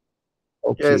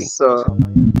 Okay. Yes, sir.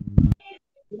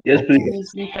 Yes, please. Okay.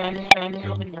 Please, we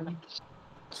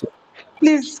So,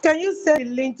 Please, can you send the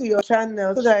link to your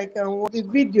channel so that I can watch the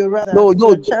video rather no, to no,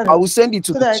 your I channel will send it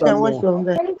to so the that I can watch channel. from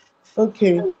there?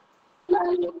 Okay.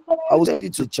 I will send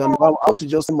it to the channel. I have to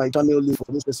just send my channel link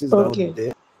for those persons that are not Okay.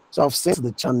 there. So I've sent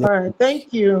the channel All right.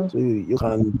 Thank you. so you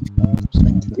can.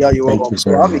 Yeah, you're Thank welcome. you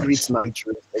So very have a great much.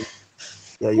 night.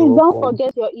 Yeah, you're Please don't welcome.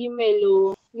 forget your email,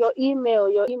 oh. Your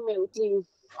email, please.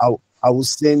 I will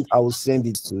send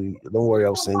it to you. Don't worry,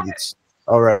 I'll send it.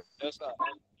 All right. Yes, sir.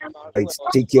 You can do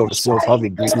Take well care of also. yourself. Have a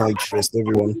great night rest,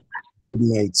 everyone. Good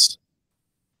night.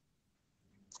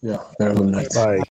 Yeah, very good night. Bye.